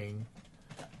gaming.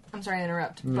 I'm sorry to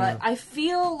interrupt, but I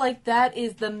feel like that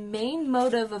is the main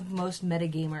motive of most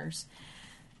metagamers.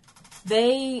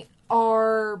 They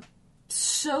are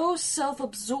so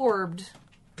self-absorbed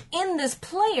in this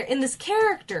player, in this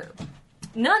character.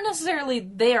 Not necessarily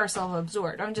they are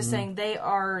self-absorbed. I'm just saying they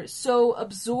are so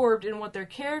absorbed in what their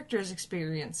character is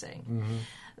experiencing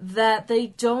that they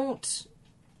don't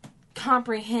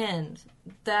comprehend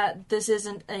that this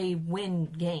isn't a win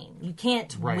game. You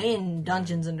can't win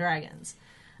Dungeons and Dragons.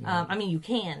 I mean, you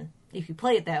can if you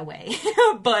play it that way,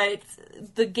 but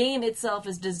the game itself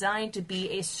is designed to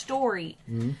be a story.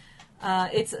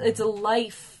 It's a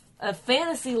life, a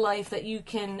fantasy life that you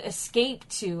can escape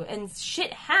to, and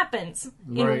shit happens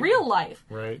in real life.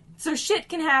 Right. So shit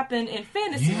can happen in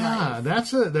fantasy life. Yeah,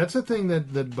 that's a thing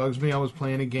that bugs me. I was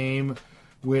playing a game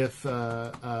with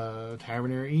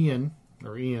Tavernier Ian,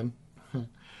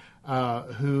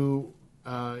 who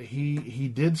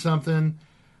he did something,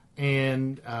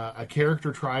 and a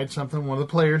character tried something. One of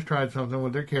the players tried something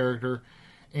with their character,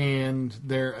 and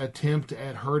their attempt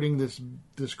at hurting this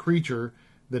creature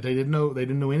that they didn't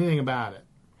know anything about it.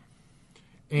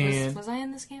 And was I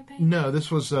in this campaign? No,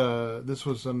 this was one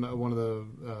of the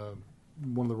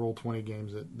Roll20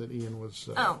 games that Ian was.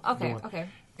 Okay.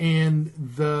 And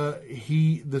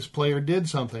this player did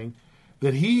something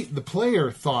that the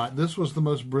player thought this was the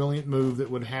most brilliant move that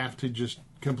would have to just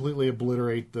completely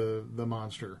obliterate the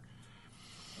monster.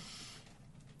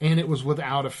 And it was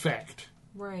without effect.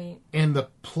 Right. And the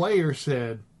player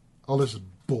said, "Oh, this is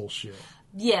bullshit."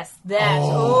 Yes, that's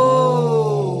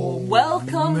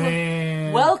welcome,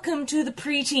 man. Welcome to the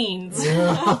preteens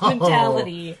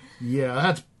mentality. Yeah,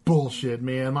 that's bullshit,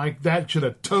 man. Like, that should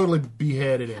have totally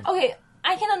beheaded him. Okay,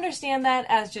 I can understand that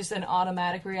as just an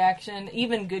automatic reaction.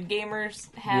 Even good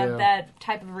gamers have that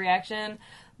type of reaction.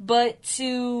 But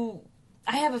to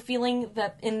I have a feeling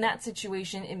that in that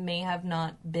situation, it may have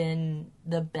not been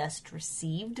the best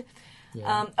received.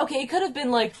 Yeah. Okay, it could have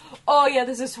been like, oh yeah,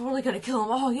 this is totally gonna kill him.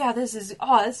 Oh yeah, this is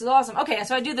awesome. Okay,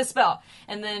 so I do this spell,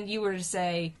 and then you were to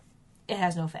say, it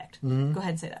has no effect. Mm-hmm. Go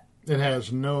ahead and say that. It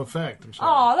has no effect. I'm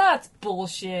sorry. Oh, that's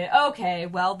bullshit. Okay,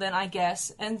 well then I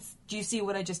guess. And do you see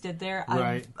what I just did there?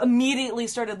 Right. I immediately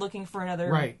started looking for another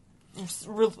Right.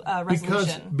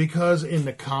 resolution. Because in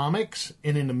the comics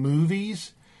and in the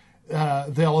movies,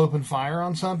 they'll open fire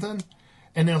on something,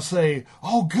 and they'll say,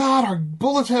 "Oh God, our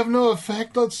bullets have no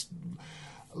effect.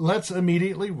 Let's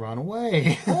immediately run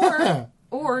away."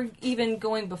 Or even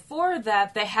going before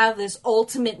that, they have this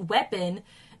ultimate weapon,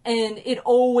 and it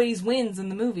always wins in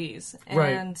the movies.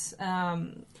 And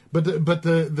but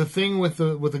the thing with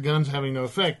the guns having no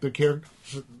effect, the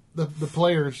characters, the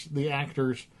players, the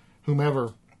actors,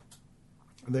 whomever,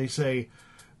 they say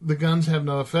the guns have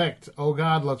no effect. Oh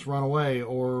God, let's run away,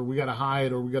 or we got to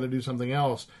hide, or we got to do something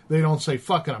else. They don't say,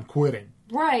 "Fuck it, I'm quitting."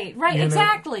 Right, You know?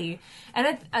 exactly.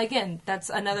 And again, that's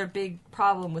another big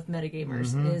problem with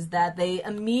metagamers, is that they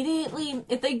immediately,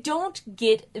 if they don't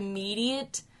get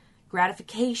immediate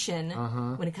gratification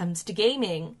when it comes to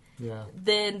gaming,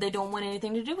 then they don't want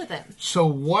anything to do with it. So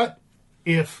what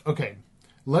if, okay,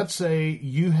 let's say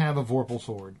you have a Vorpal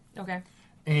sword, Okay.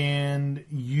 and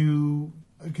you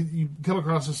come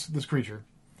across this creature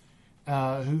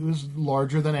who's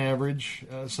larger than average,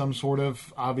 some sort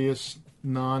of obvious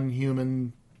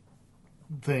non-human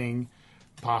thing,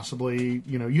 possibly.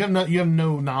 You have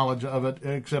no knowledge of it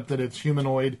except that it's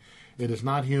humanoid. It is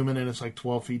not human, and it's like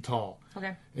 12 feet tall.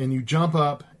 Okay. And you jump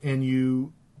up and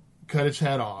you cut its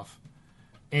head off,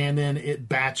 and then it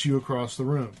bats you across the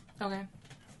room. Okay.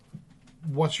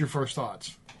 What's your first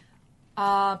thoughts?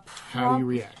 How do you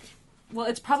react? Well,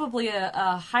 it's probably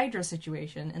a Hydra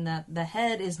situation in that the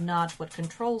head is not what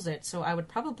controls it, so I would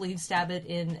probably stab it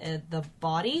in the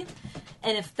body.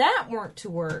 And if that weren't to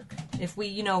work, if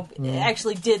we,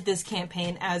 actually did this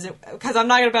campaign as it, because I'm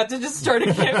not about to just start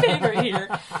a campaign right here.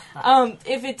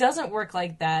 If it doesn't work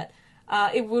like that,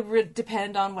 it would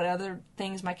depend on what other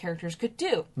things my characters could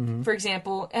do. For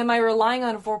example, am I relying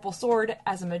on a Vorpal sword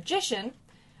as a magician?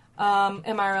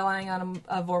 Am I relying on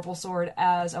a Vorpal sword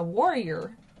as a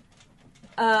warrior?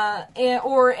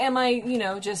 Or am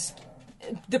I, just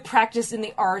the practice in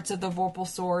the arts of the Vorpal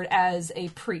sword as a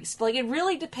priest? Like, it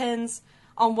really depends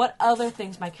on what other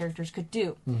things my characters could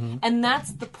do. And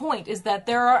that's the point, is that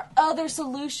there are other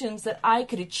solutions that I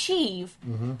could achieve.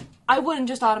 I wouldn't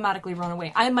just automatically run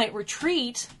away. I might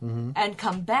retreat and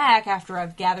come back after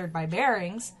I've gathered my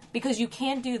bearings, because you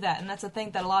can do that. And that's a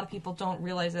thing that a lot of people don't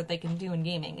realize that they can do in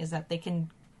gaming, is that they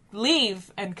can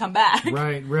leave and come back.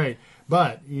 Right.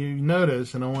 But you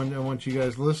notice, and I want you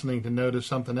guys listening to notice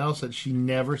something else that she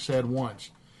never said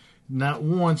once. Not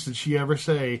once did she ever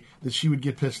say that she would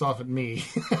get pissed off at me.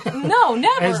 No,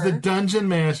 never. As the dungeon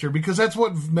master, because that's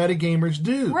what metagamers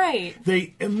do. Right.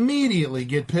 They immediately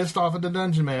get pissed off at the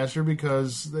dungeon master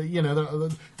because,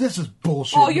 this is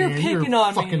bullshit. Oh, you're man. picking you're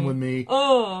on fucking me. with me.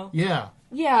 Oh. Yeah.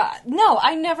 Yeah. No,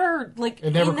 I never,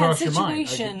 It never in that crossed your mind.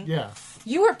 situation. Yeah.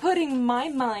 You are putting my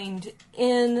mind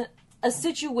in a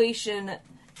situation.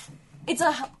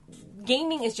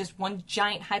 Gaming is just one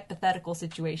giant hypothetical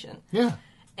situation. Yeah.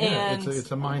 And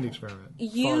it's a mind experiment.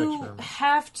 You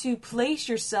have to place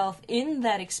yourself in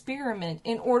that experiment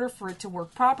in order for it to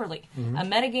work properly. A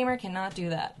metagamer cannot do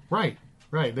that. Right.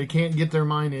 They can't get their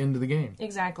mind into the game.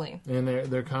 Exactly. And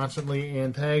they're constantly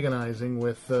antagonizing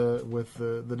with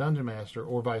the dungeon master,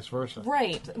 or vice versa.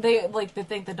 Right. They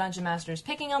think the dungeon master is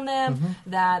picking on them,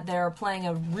 that they're playing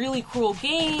a really cruel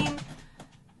game,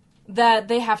 that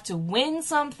they have to win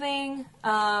something,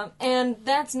 and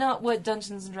that's not what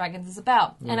Dungeons & Dragons is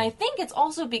about. And I think it's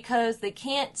also because they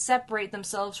can't separate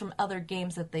themselves from other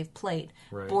games that they've played.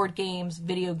 Right. Board games,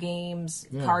 video games,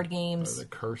 card games. The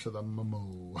curse of the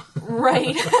Momo.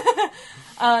 Right.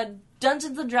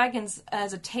 Dungeons & Dragons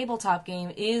as a tabletop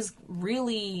game is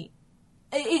really...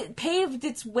 It paved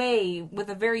its way with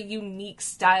a very unique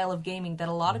style of gaming that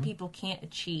a lot of people can't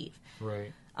achieve.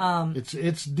 Right.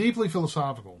 It's deeply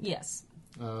philosophical. Yes.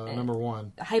 Number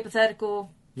one.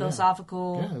 Hypothetical,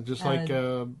 philosophical. Yeah, just like...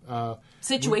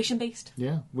 situation-based.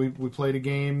 Yeah. We played a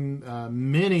game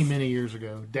many years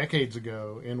ago, decades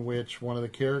ago, in which one of the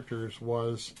characters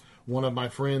was one of my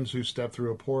friends who stepped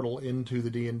through a portal into the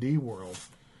D&D world.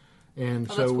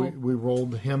 And so cool. we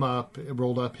rolled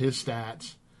up his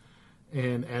stats,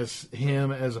 and as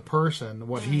him as a person,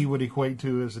 what he would equate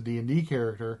to as a D&D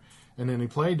character, and then he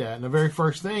played that. And the very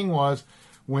first thing was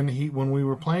when we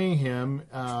were playing him,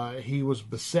 he was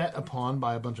beset upon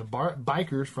by a bunch of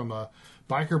bikers from a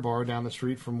biker bar down the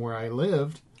street from where I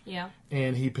lived. Yeah.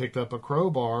 And he picked up a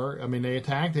crowbar. I mean, they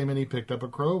attacked him, and he picked up a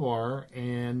crowbar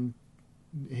and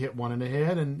hit one in the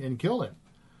head and killed him.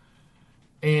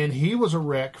 And he was a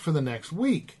wreck for the next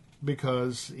week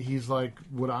because he's like,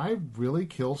 would I really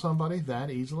kill somebody that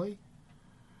easily?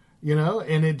 You know,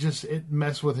 and it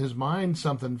messed with his mind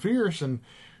something fierce. And,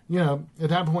 you know, at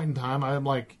that point in time, I'm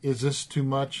like, is this too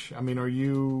much? I mean, are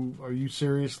you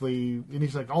seriously? And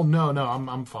he's like, oh, no,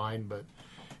 I'm fine. But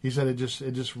he said it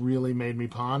just really made me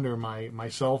ponder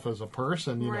myself as a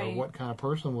person. You know, what kind of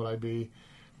person would I be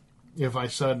if I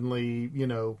suddenly, you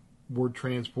know, were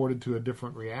transported to a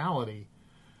different reality?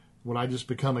 Would I just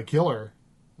become a killer?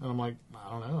 And I'm like, I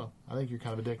don't know. I think you're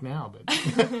kind of a dick now, but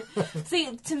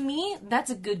see, to me, that's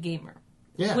a good gamer.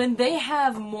 Yeah. When they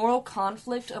have moral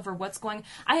conflict over what's going,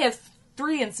 I have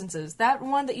 3 instances. That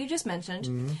one that you just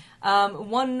mentioned,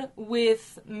 one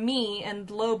with me and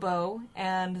Lobo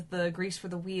and the grease for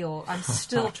the wheel. I'm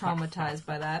still traumatized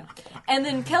by that. And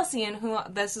then Kelsian, who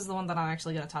this is the one that I'm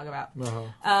actually going to talk about.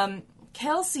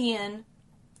 Kelsian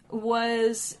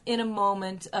was in a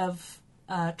moment of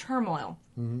turmoil.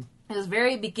 It was the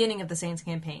very beginning of the Saints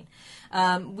campaign.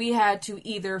 We had to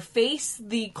either face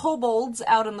the kobolds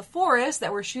out in the forest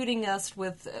that were shooting us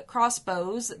with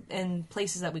crossbows in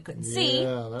places that we couldn't see.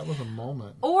 Yeah, that was a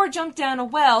moment. Or jump down a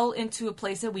well into a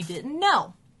place that we didn't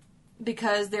know.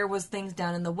 Because there was things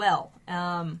down in the well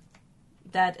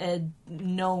that a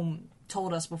gnome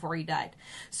told us before he died.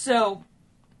 So,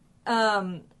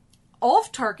 Ulf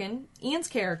Tarkin, Ian's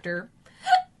character...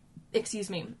 excuse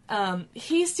me,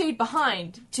 he stayed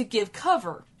behind to give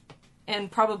cover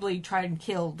and probably try and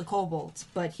kill the kobolds,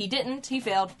 but he didn't. He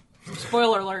failed.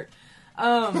 Spoiler alert.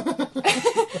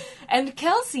 And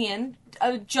Kelsian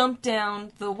jumped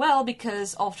down the well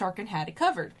because Ulf Tarkin had it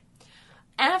covered.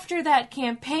 After that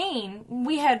campaign,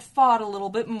 we had fought a little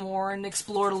bit more and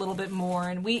explored a little bit more,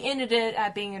 and we ended it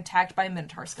at being attacked by a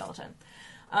Minotaur skeleton.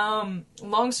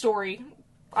 Long story.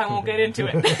 I won't get into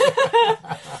it.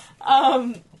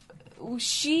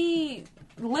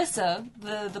 Lissa,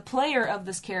 the player of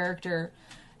this character,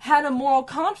 had a moral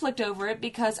conflict over it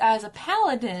because as a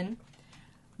paladin,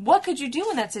 what could you do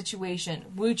in that situation?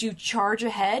 Would you charge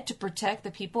ahead to protect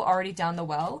the people already down the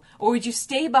well? Or would you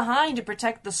stay behind to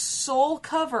protect the sole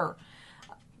cover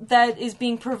that is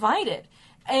being provided?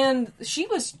 And she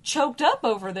was choked up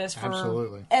over this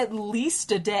for at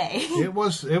least a day. It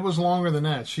was longer than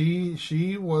that.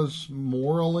 She was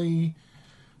morally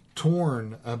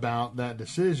torn about that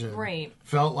decision. Right.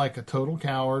 Felt like a total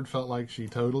coward. Felt like she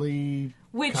totally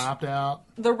copped out.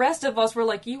 The rest of us were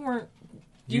like, you weren't.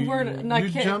 You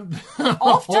jumped.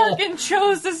 Ulf Tarkin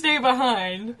chose to stay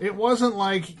behind. It wasn't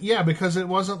like, because it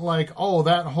wasn't like, oh,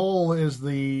 that hole is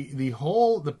the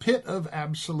hole, the pit of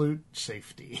absolute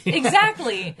safety.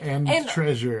 Exactly. and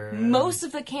treasure. Most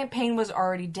of the campaign was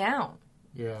already down.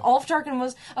 Yeah. Ulf Tarkin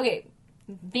was okay.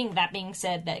 Being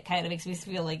said, that kind of makes me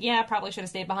feel like, I probably should have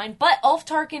stayed behind. But Ulf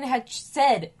Tarkin had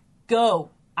said, "Go,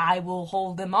 I will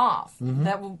hold them off."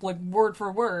 That was like word for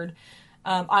word.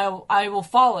 I will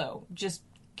follow. Just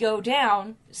go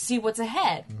down, see what's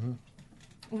ahead.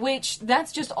 Which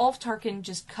that's just Ulf Tarkin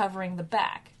just covering the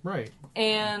back, right?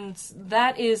 And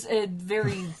that is a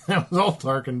very that was Ulf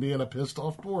Tarkin being a pissed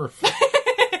off dwarf.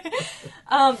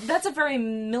 That's a very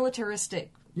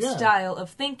militaristic style of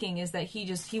thinking, is that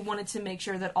he wanted to make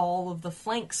sure that all of the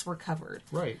flanks were covered.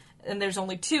 Right. And there's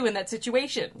only 2 in that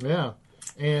situation. Yeah.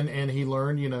 And he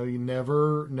learned, you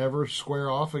never square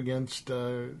off against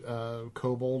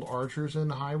kobold archers in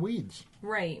high weeds.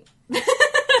 Right.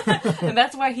 And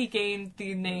that's why he gained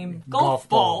the name Golf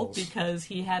Ball, because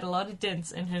he had a lot of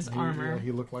dents in his armor. Yeah,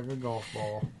 he looked like a golf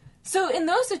ball. So in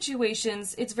those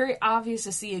situations, it's very obvious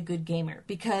to see a good gamer,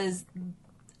 because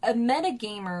a meta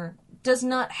gamer does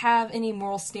not have any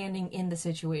moral standing in the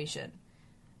situation.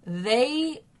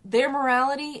 Their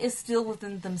morality is still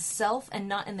within themselves and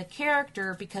not in the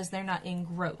character, because they're not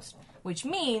engrossed. Which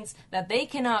means that they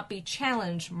cannot be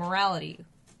challenged morality.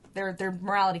 Their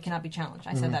morality cannot be challenged.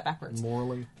 I said that backwards.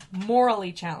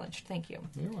 Morally challenged. Thank you.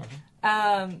 You're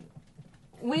welcome.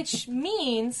 Which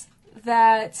means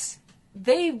that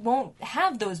they won't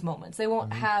have those moments. They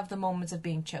won't have the moments of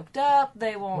being choked up.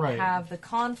 They won't have the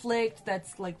conflict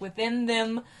that's like within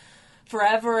them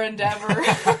forever and ever.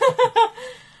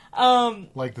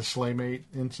 Like the Slaymate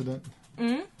incident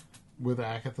with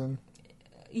Akathan?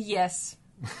 Yes.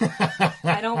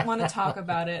 I don't want to talk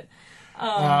about it.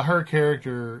 Her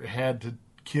character had to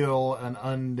kill an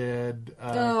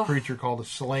undead creature called a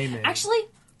Slaymate. Actually,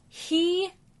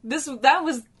 that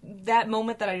was that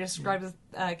moment that I just described with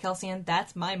Kelsian.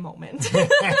 That's my moment.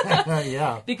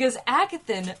 Yeah. Because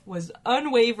Akathan was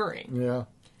unwavering. Yeah.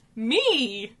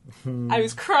 Me! I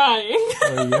was crying.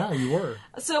 Yeah, you were.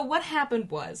 So what happened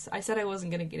was, I said I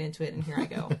wasn't going to get into it, and here I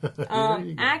go.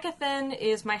 You go. Akathan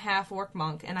is my half-orc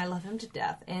monk, and I love him to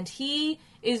death. And he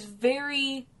is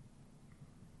very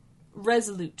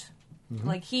resolute.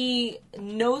 Like, he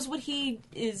knows what he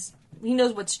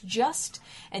knows what's just,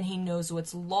 and he knows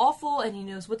what's lawful, and he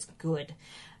knows what's good.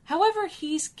 However,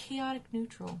 he's chaotic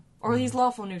neutral, or he's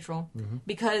lawful neutral,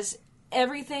 because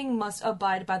everything must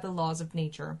abide by the laws of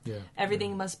nature. Yeah.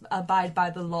 Everything must abide by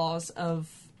the laws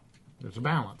of... There's a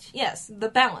balance. Yes, the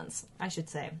balance, I should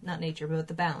say. Not nature, but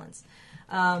the balance.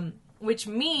 Which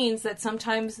means that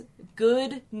sometimes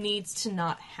good needs to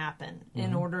not happen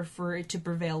in order for it to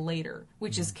prevail later,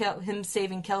 which is him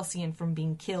saving Kelsian from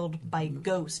being killed by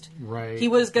Ghost. Right. He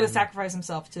was going to sacrifice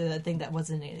himself to a thing that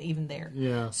wasn't even there.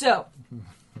 Yeah. So,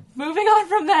 moving on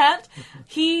from that,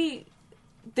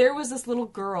 there was this little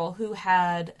girl who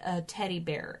had a teddy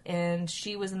bear, and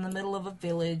she was in the middle of a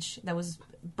village that was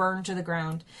burned to the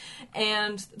ground.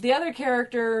 And the other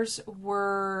characters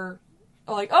were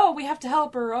like, oh, we have to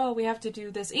help her, oh, we have to do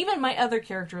this. Even my other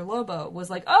character, Lobo, was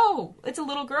like, oh, it's a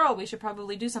little girl, we should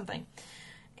probably do something.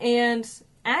 And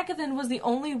Akathan was the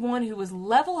only one who was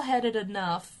level-headed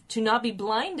enough to not be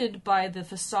blinded by the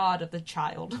facade of the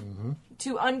child,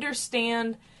 to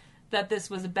understand that this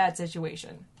was a bad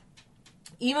situation.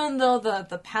 Even though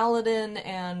the paladin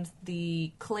and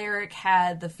the cleric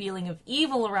had the feeling of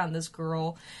evil around this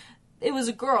girl, it was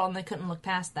a girl and they couldn't look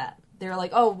past that. They were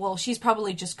like, oh, well, she's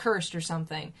probably just cursed or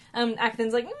something.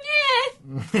 Akathan's like,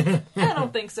 nah, I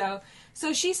don't think so.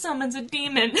 So she summons a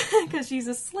demon because she's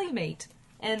a slaymate.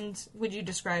 And would you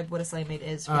describe what a slaymate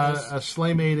is? A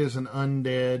slaymate is an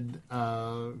undead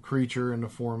creature in the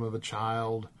form of a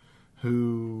child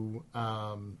who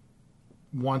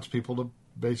wants people to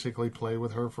basically play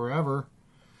with her forever,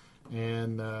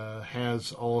 and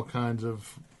has all kinds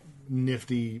of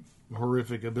nifty,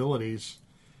 horrific abilities,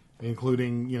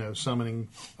 including, summoning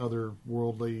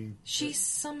otherworldly... She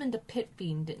summoned a pit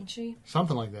fiend, didn't she?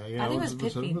 Something like that, yeah. I think it was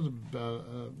Pit Fiend.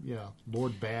 Yeah,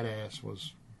 Lord Badass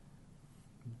was...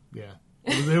 Yeah.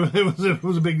 It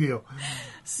was a big deal.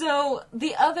 So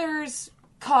the others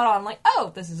caught on like,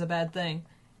 oh, this is a bad thing.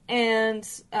 And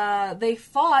they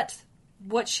fought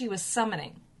what she was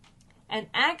summoning.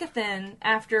 And Akathan,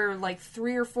 after like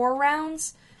 3 or 4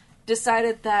 rounds,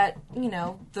 decided that,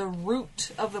 the root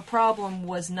of the problem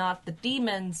was not the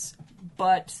demons,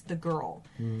 but the girl.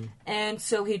 And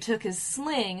so he took his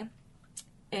sling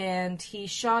and he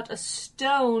shot a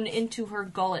stone into her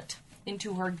gullet,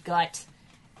 into her gut,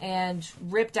 and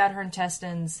ripped out her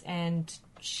intestines, and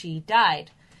she died.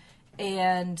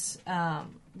 And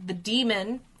the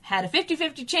demon had a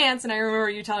 50-50 chance, and I remember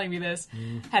you telling me this,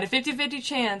 had a 50-50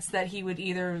 chance that he would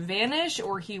either vanish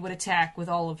or he would attack with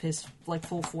all of his,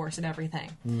 full force and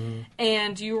everything.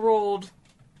 And you rolled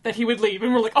that he would leave,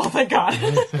 and we're like, oh, thank God.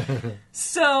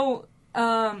 So,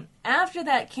 after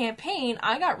that campaign,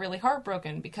 I got really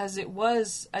heartbroken, because it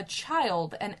was a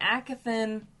child, and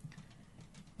Akathan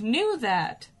knew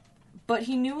that, but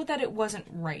he knew that it wasn't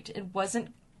right. It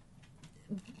wasn't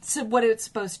what it's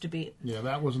supposed to be. Yeah,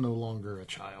 that was no longer a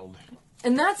child.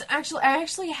 And that's actually, I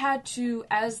actually had to,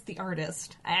 as the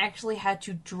artist, I actually had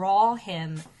to draw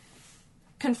him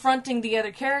confronting the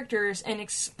other characters and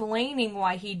explaining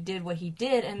why he did what he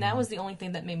did, and that was the only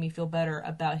thing that made me feel better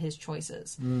about his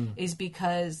choices. Is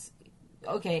because,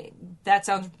 okay, that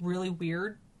sounds really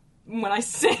weird when I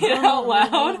say it out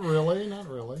loud. Not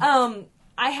really.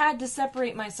 I had to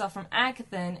separate myself from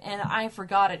Akathan, and I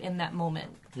forgot it in that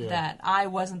moment, that I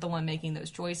wasn't the one making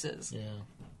those choices. Yeah.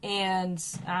 And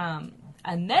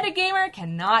a metagamer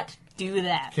cannot do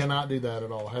that. Cannot do that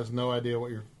at all. Has no idea what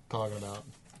you're talking about.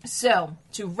 So,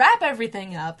 to wrap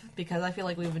everything up, because I feel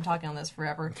like we've been talking on this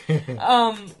forever,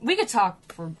 we could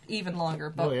talk for even longer,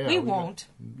 but we won't.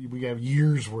 We have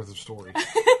years worth of stories.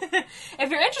 If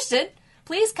you're interested,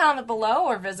 please comment below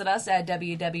or visit us at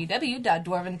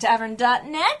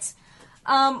www.dwarventavern.net.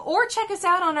 Or check us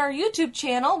out on our YouTube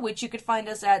channel, which you could find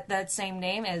us at that same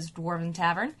name as Dwarven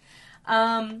Tavern.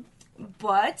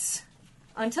 But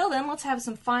until then, let's have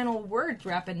some final words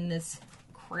wrapping this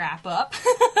crap up.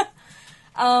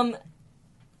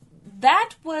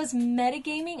 That was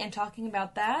metagaming and talking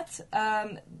about that.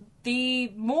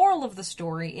 The moral of the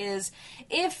story is,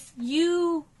 if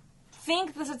you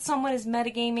think that someone is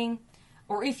metagaming,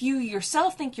 or if you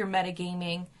yourself think you're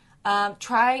metagaming,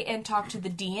 try and talk to the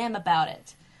DM about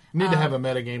it. You need to have a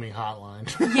metagaming hotline.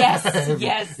 Yes,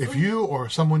 yes. If you or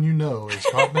someone you know is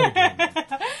caught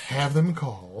metagaming, have them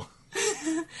call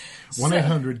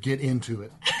 1-800 get into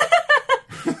it.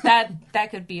 That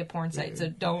could be a porn site, so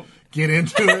don't get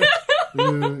into it.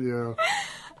 Yeah.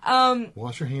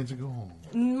 Wash your hands and go home.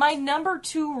 My number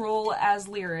 2 rule as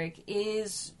Lyric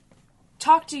is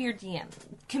talk to your DM.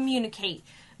 Communicate.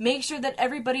 Make sure that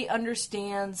everybody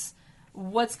understands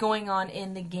what's going on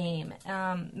in the game.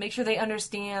 Make sure they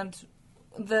understand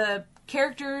the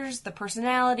characters, the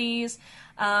personalities,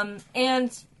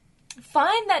 and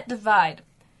find that divide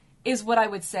is what I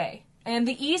would say. And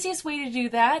the easiest way to do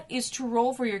that is to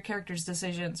roll for your character's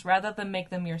decisions rather than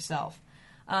make them yourself.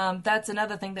 That's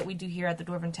another thing that we do here at the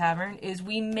Dwarven Tavern, is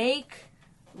we make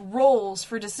rolls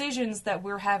for decisions that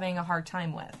we're having a hard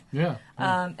time with. Yeah.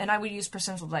 And I would use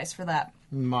percentile dice for that.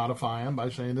 Modify them by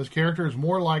saying this character is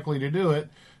more likely to do it,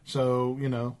 so,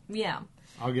 Yeah.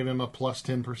 I'll give him a plus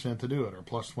 10% to do it, or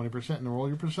plus 20%, and roll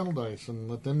your percentile dice and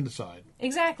let them decide.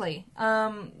 Exactly.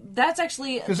 That's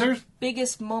actually the there's-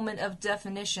 biggest moment of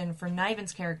definition for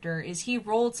Niven's character, is he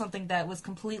rolled something that was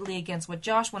completely against what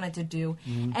Josh wanted to do,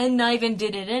 and Niven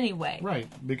did it anyway. Right,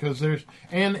 because there's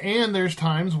there's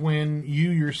times when you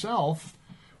yourself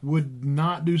would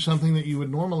not do something that you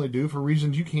would normally do for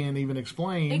reasons you can't even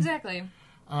explain. Exactly.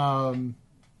 And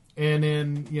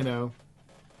then,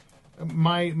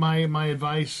 my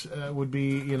advice would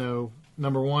be,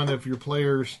 number one, if your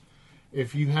players,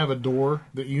 if you have a door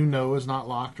that is not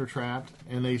locked or trapped,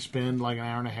 and they spend like an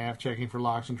hour and a half checking for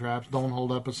locks and traps, don't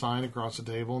hold up a sign across the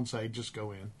table and say, just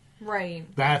go in. Right.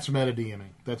 That's meta-DMing.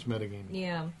 That's metagaming.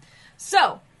 Yeah.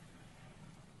 So,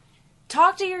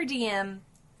 talk to your DM.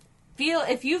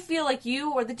 If you feel like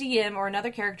you or the DM or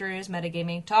another character is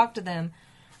metagaming, talk to them.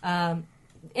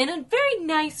 In a very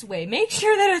nice way. Make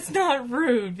sure that it's not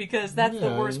rude, because that's the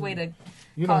worst way to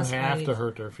You don't cause have fight. to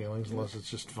hurt their feelings unless it's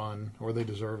just fun or they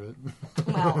deserve it.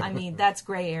 Well, I mean, that's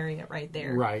gray area right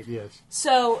there. Right, yes.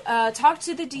 So, talk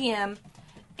to the DM,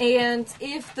 and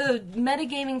if the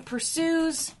metagaming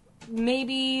pursues,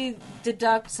 maybe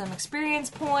deduct some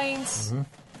experience points,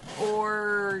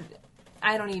 or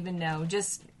I don't even know.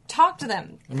 Just talk to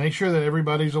them. And make sure that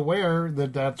everybody's aware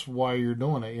that that's why you're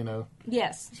doing it,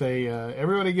 Yes. Say,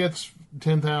 everybody gets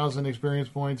 10,000 experience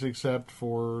points except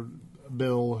for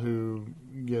Bill, who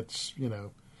gets,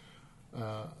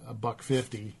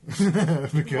 $1.50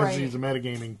 because Right. he's a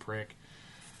metagaming prick.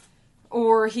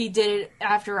 Or he did it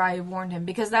after I warned him,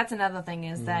 because that's another thing,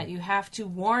 is that you have to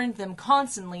warn them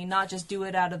constantly, not just do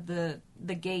it out of the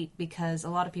gate, because a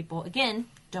lot of people, again,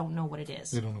 don't know what it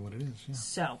is. They don't know what it is, yeah.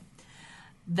 So,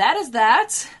 that is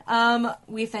that.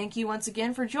 We thank you once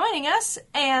again for joining us,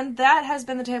 and that has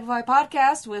been the Table Five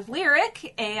Podcast with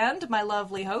Lyric and my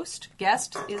lovely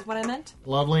guest is what I meant.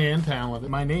 Lovely and talented.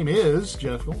 My name is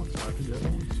Jeff Goins, Dr. Jeff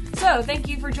Goins. So, thank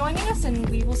you for joining us, and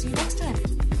we will see you next time.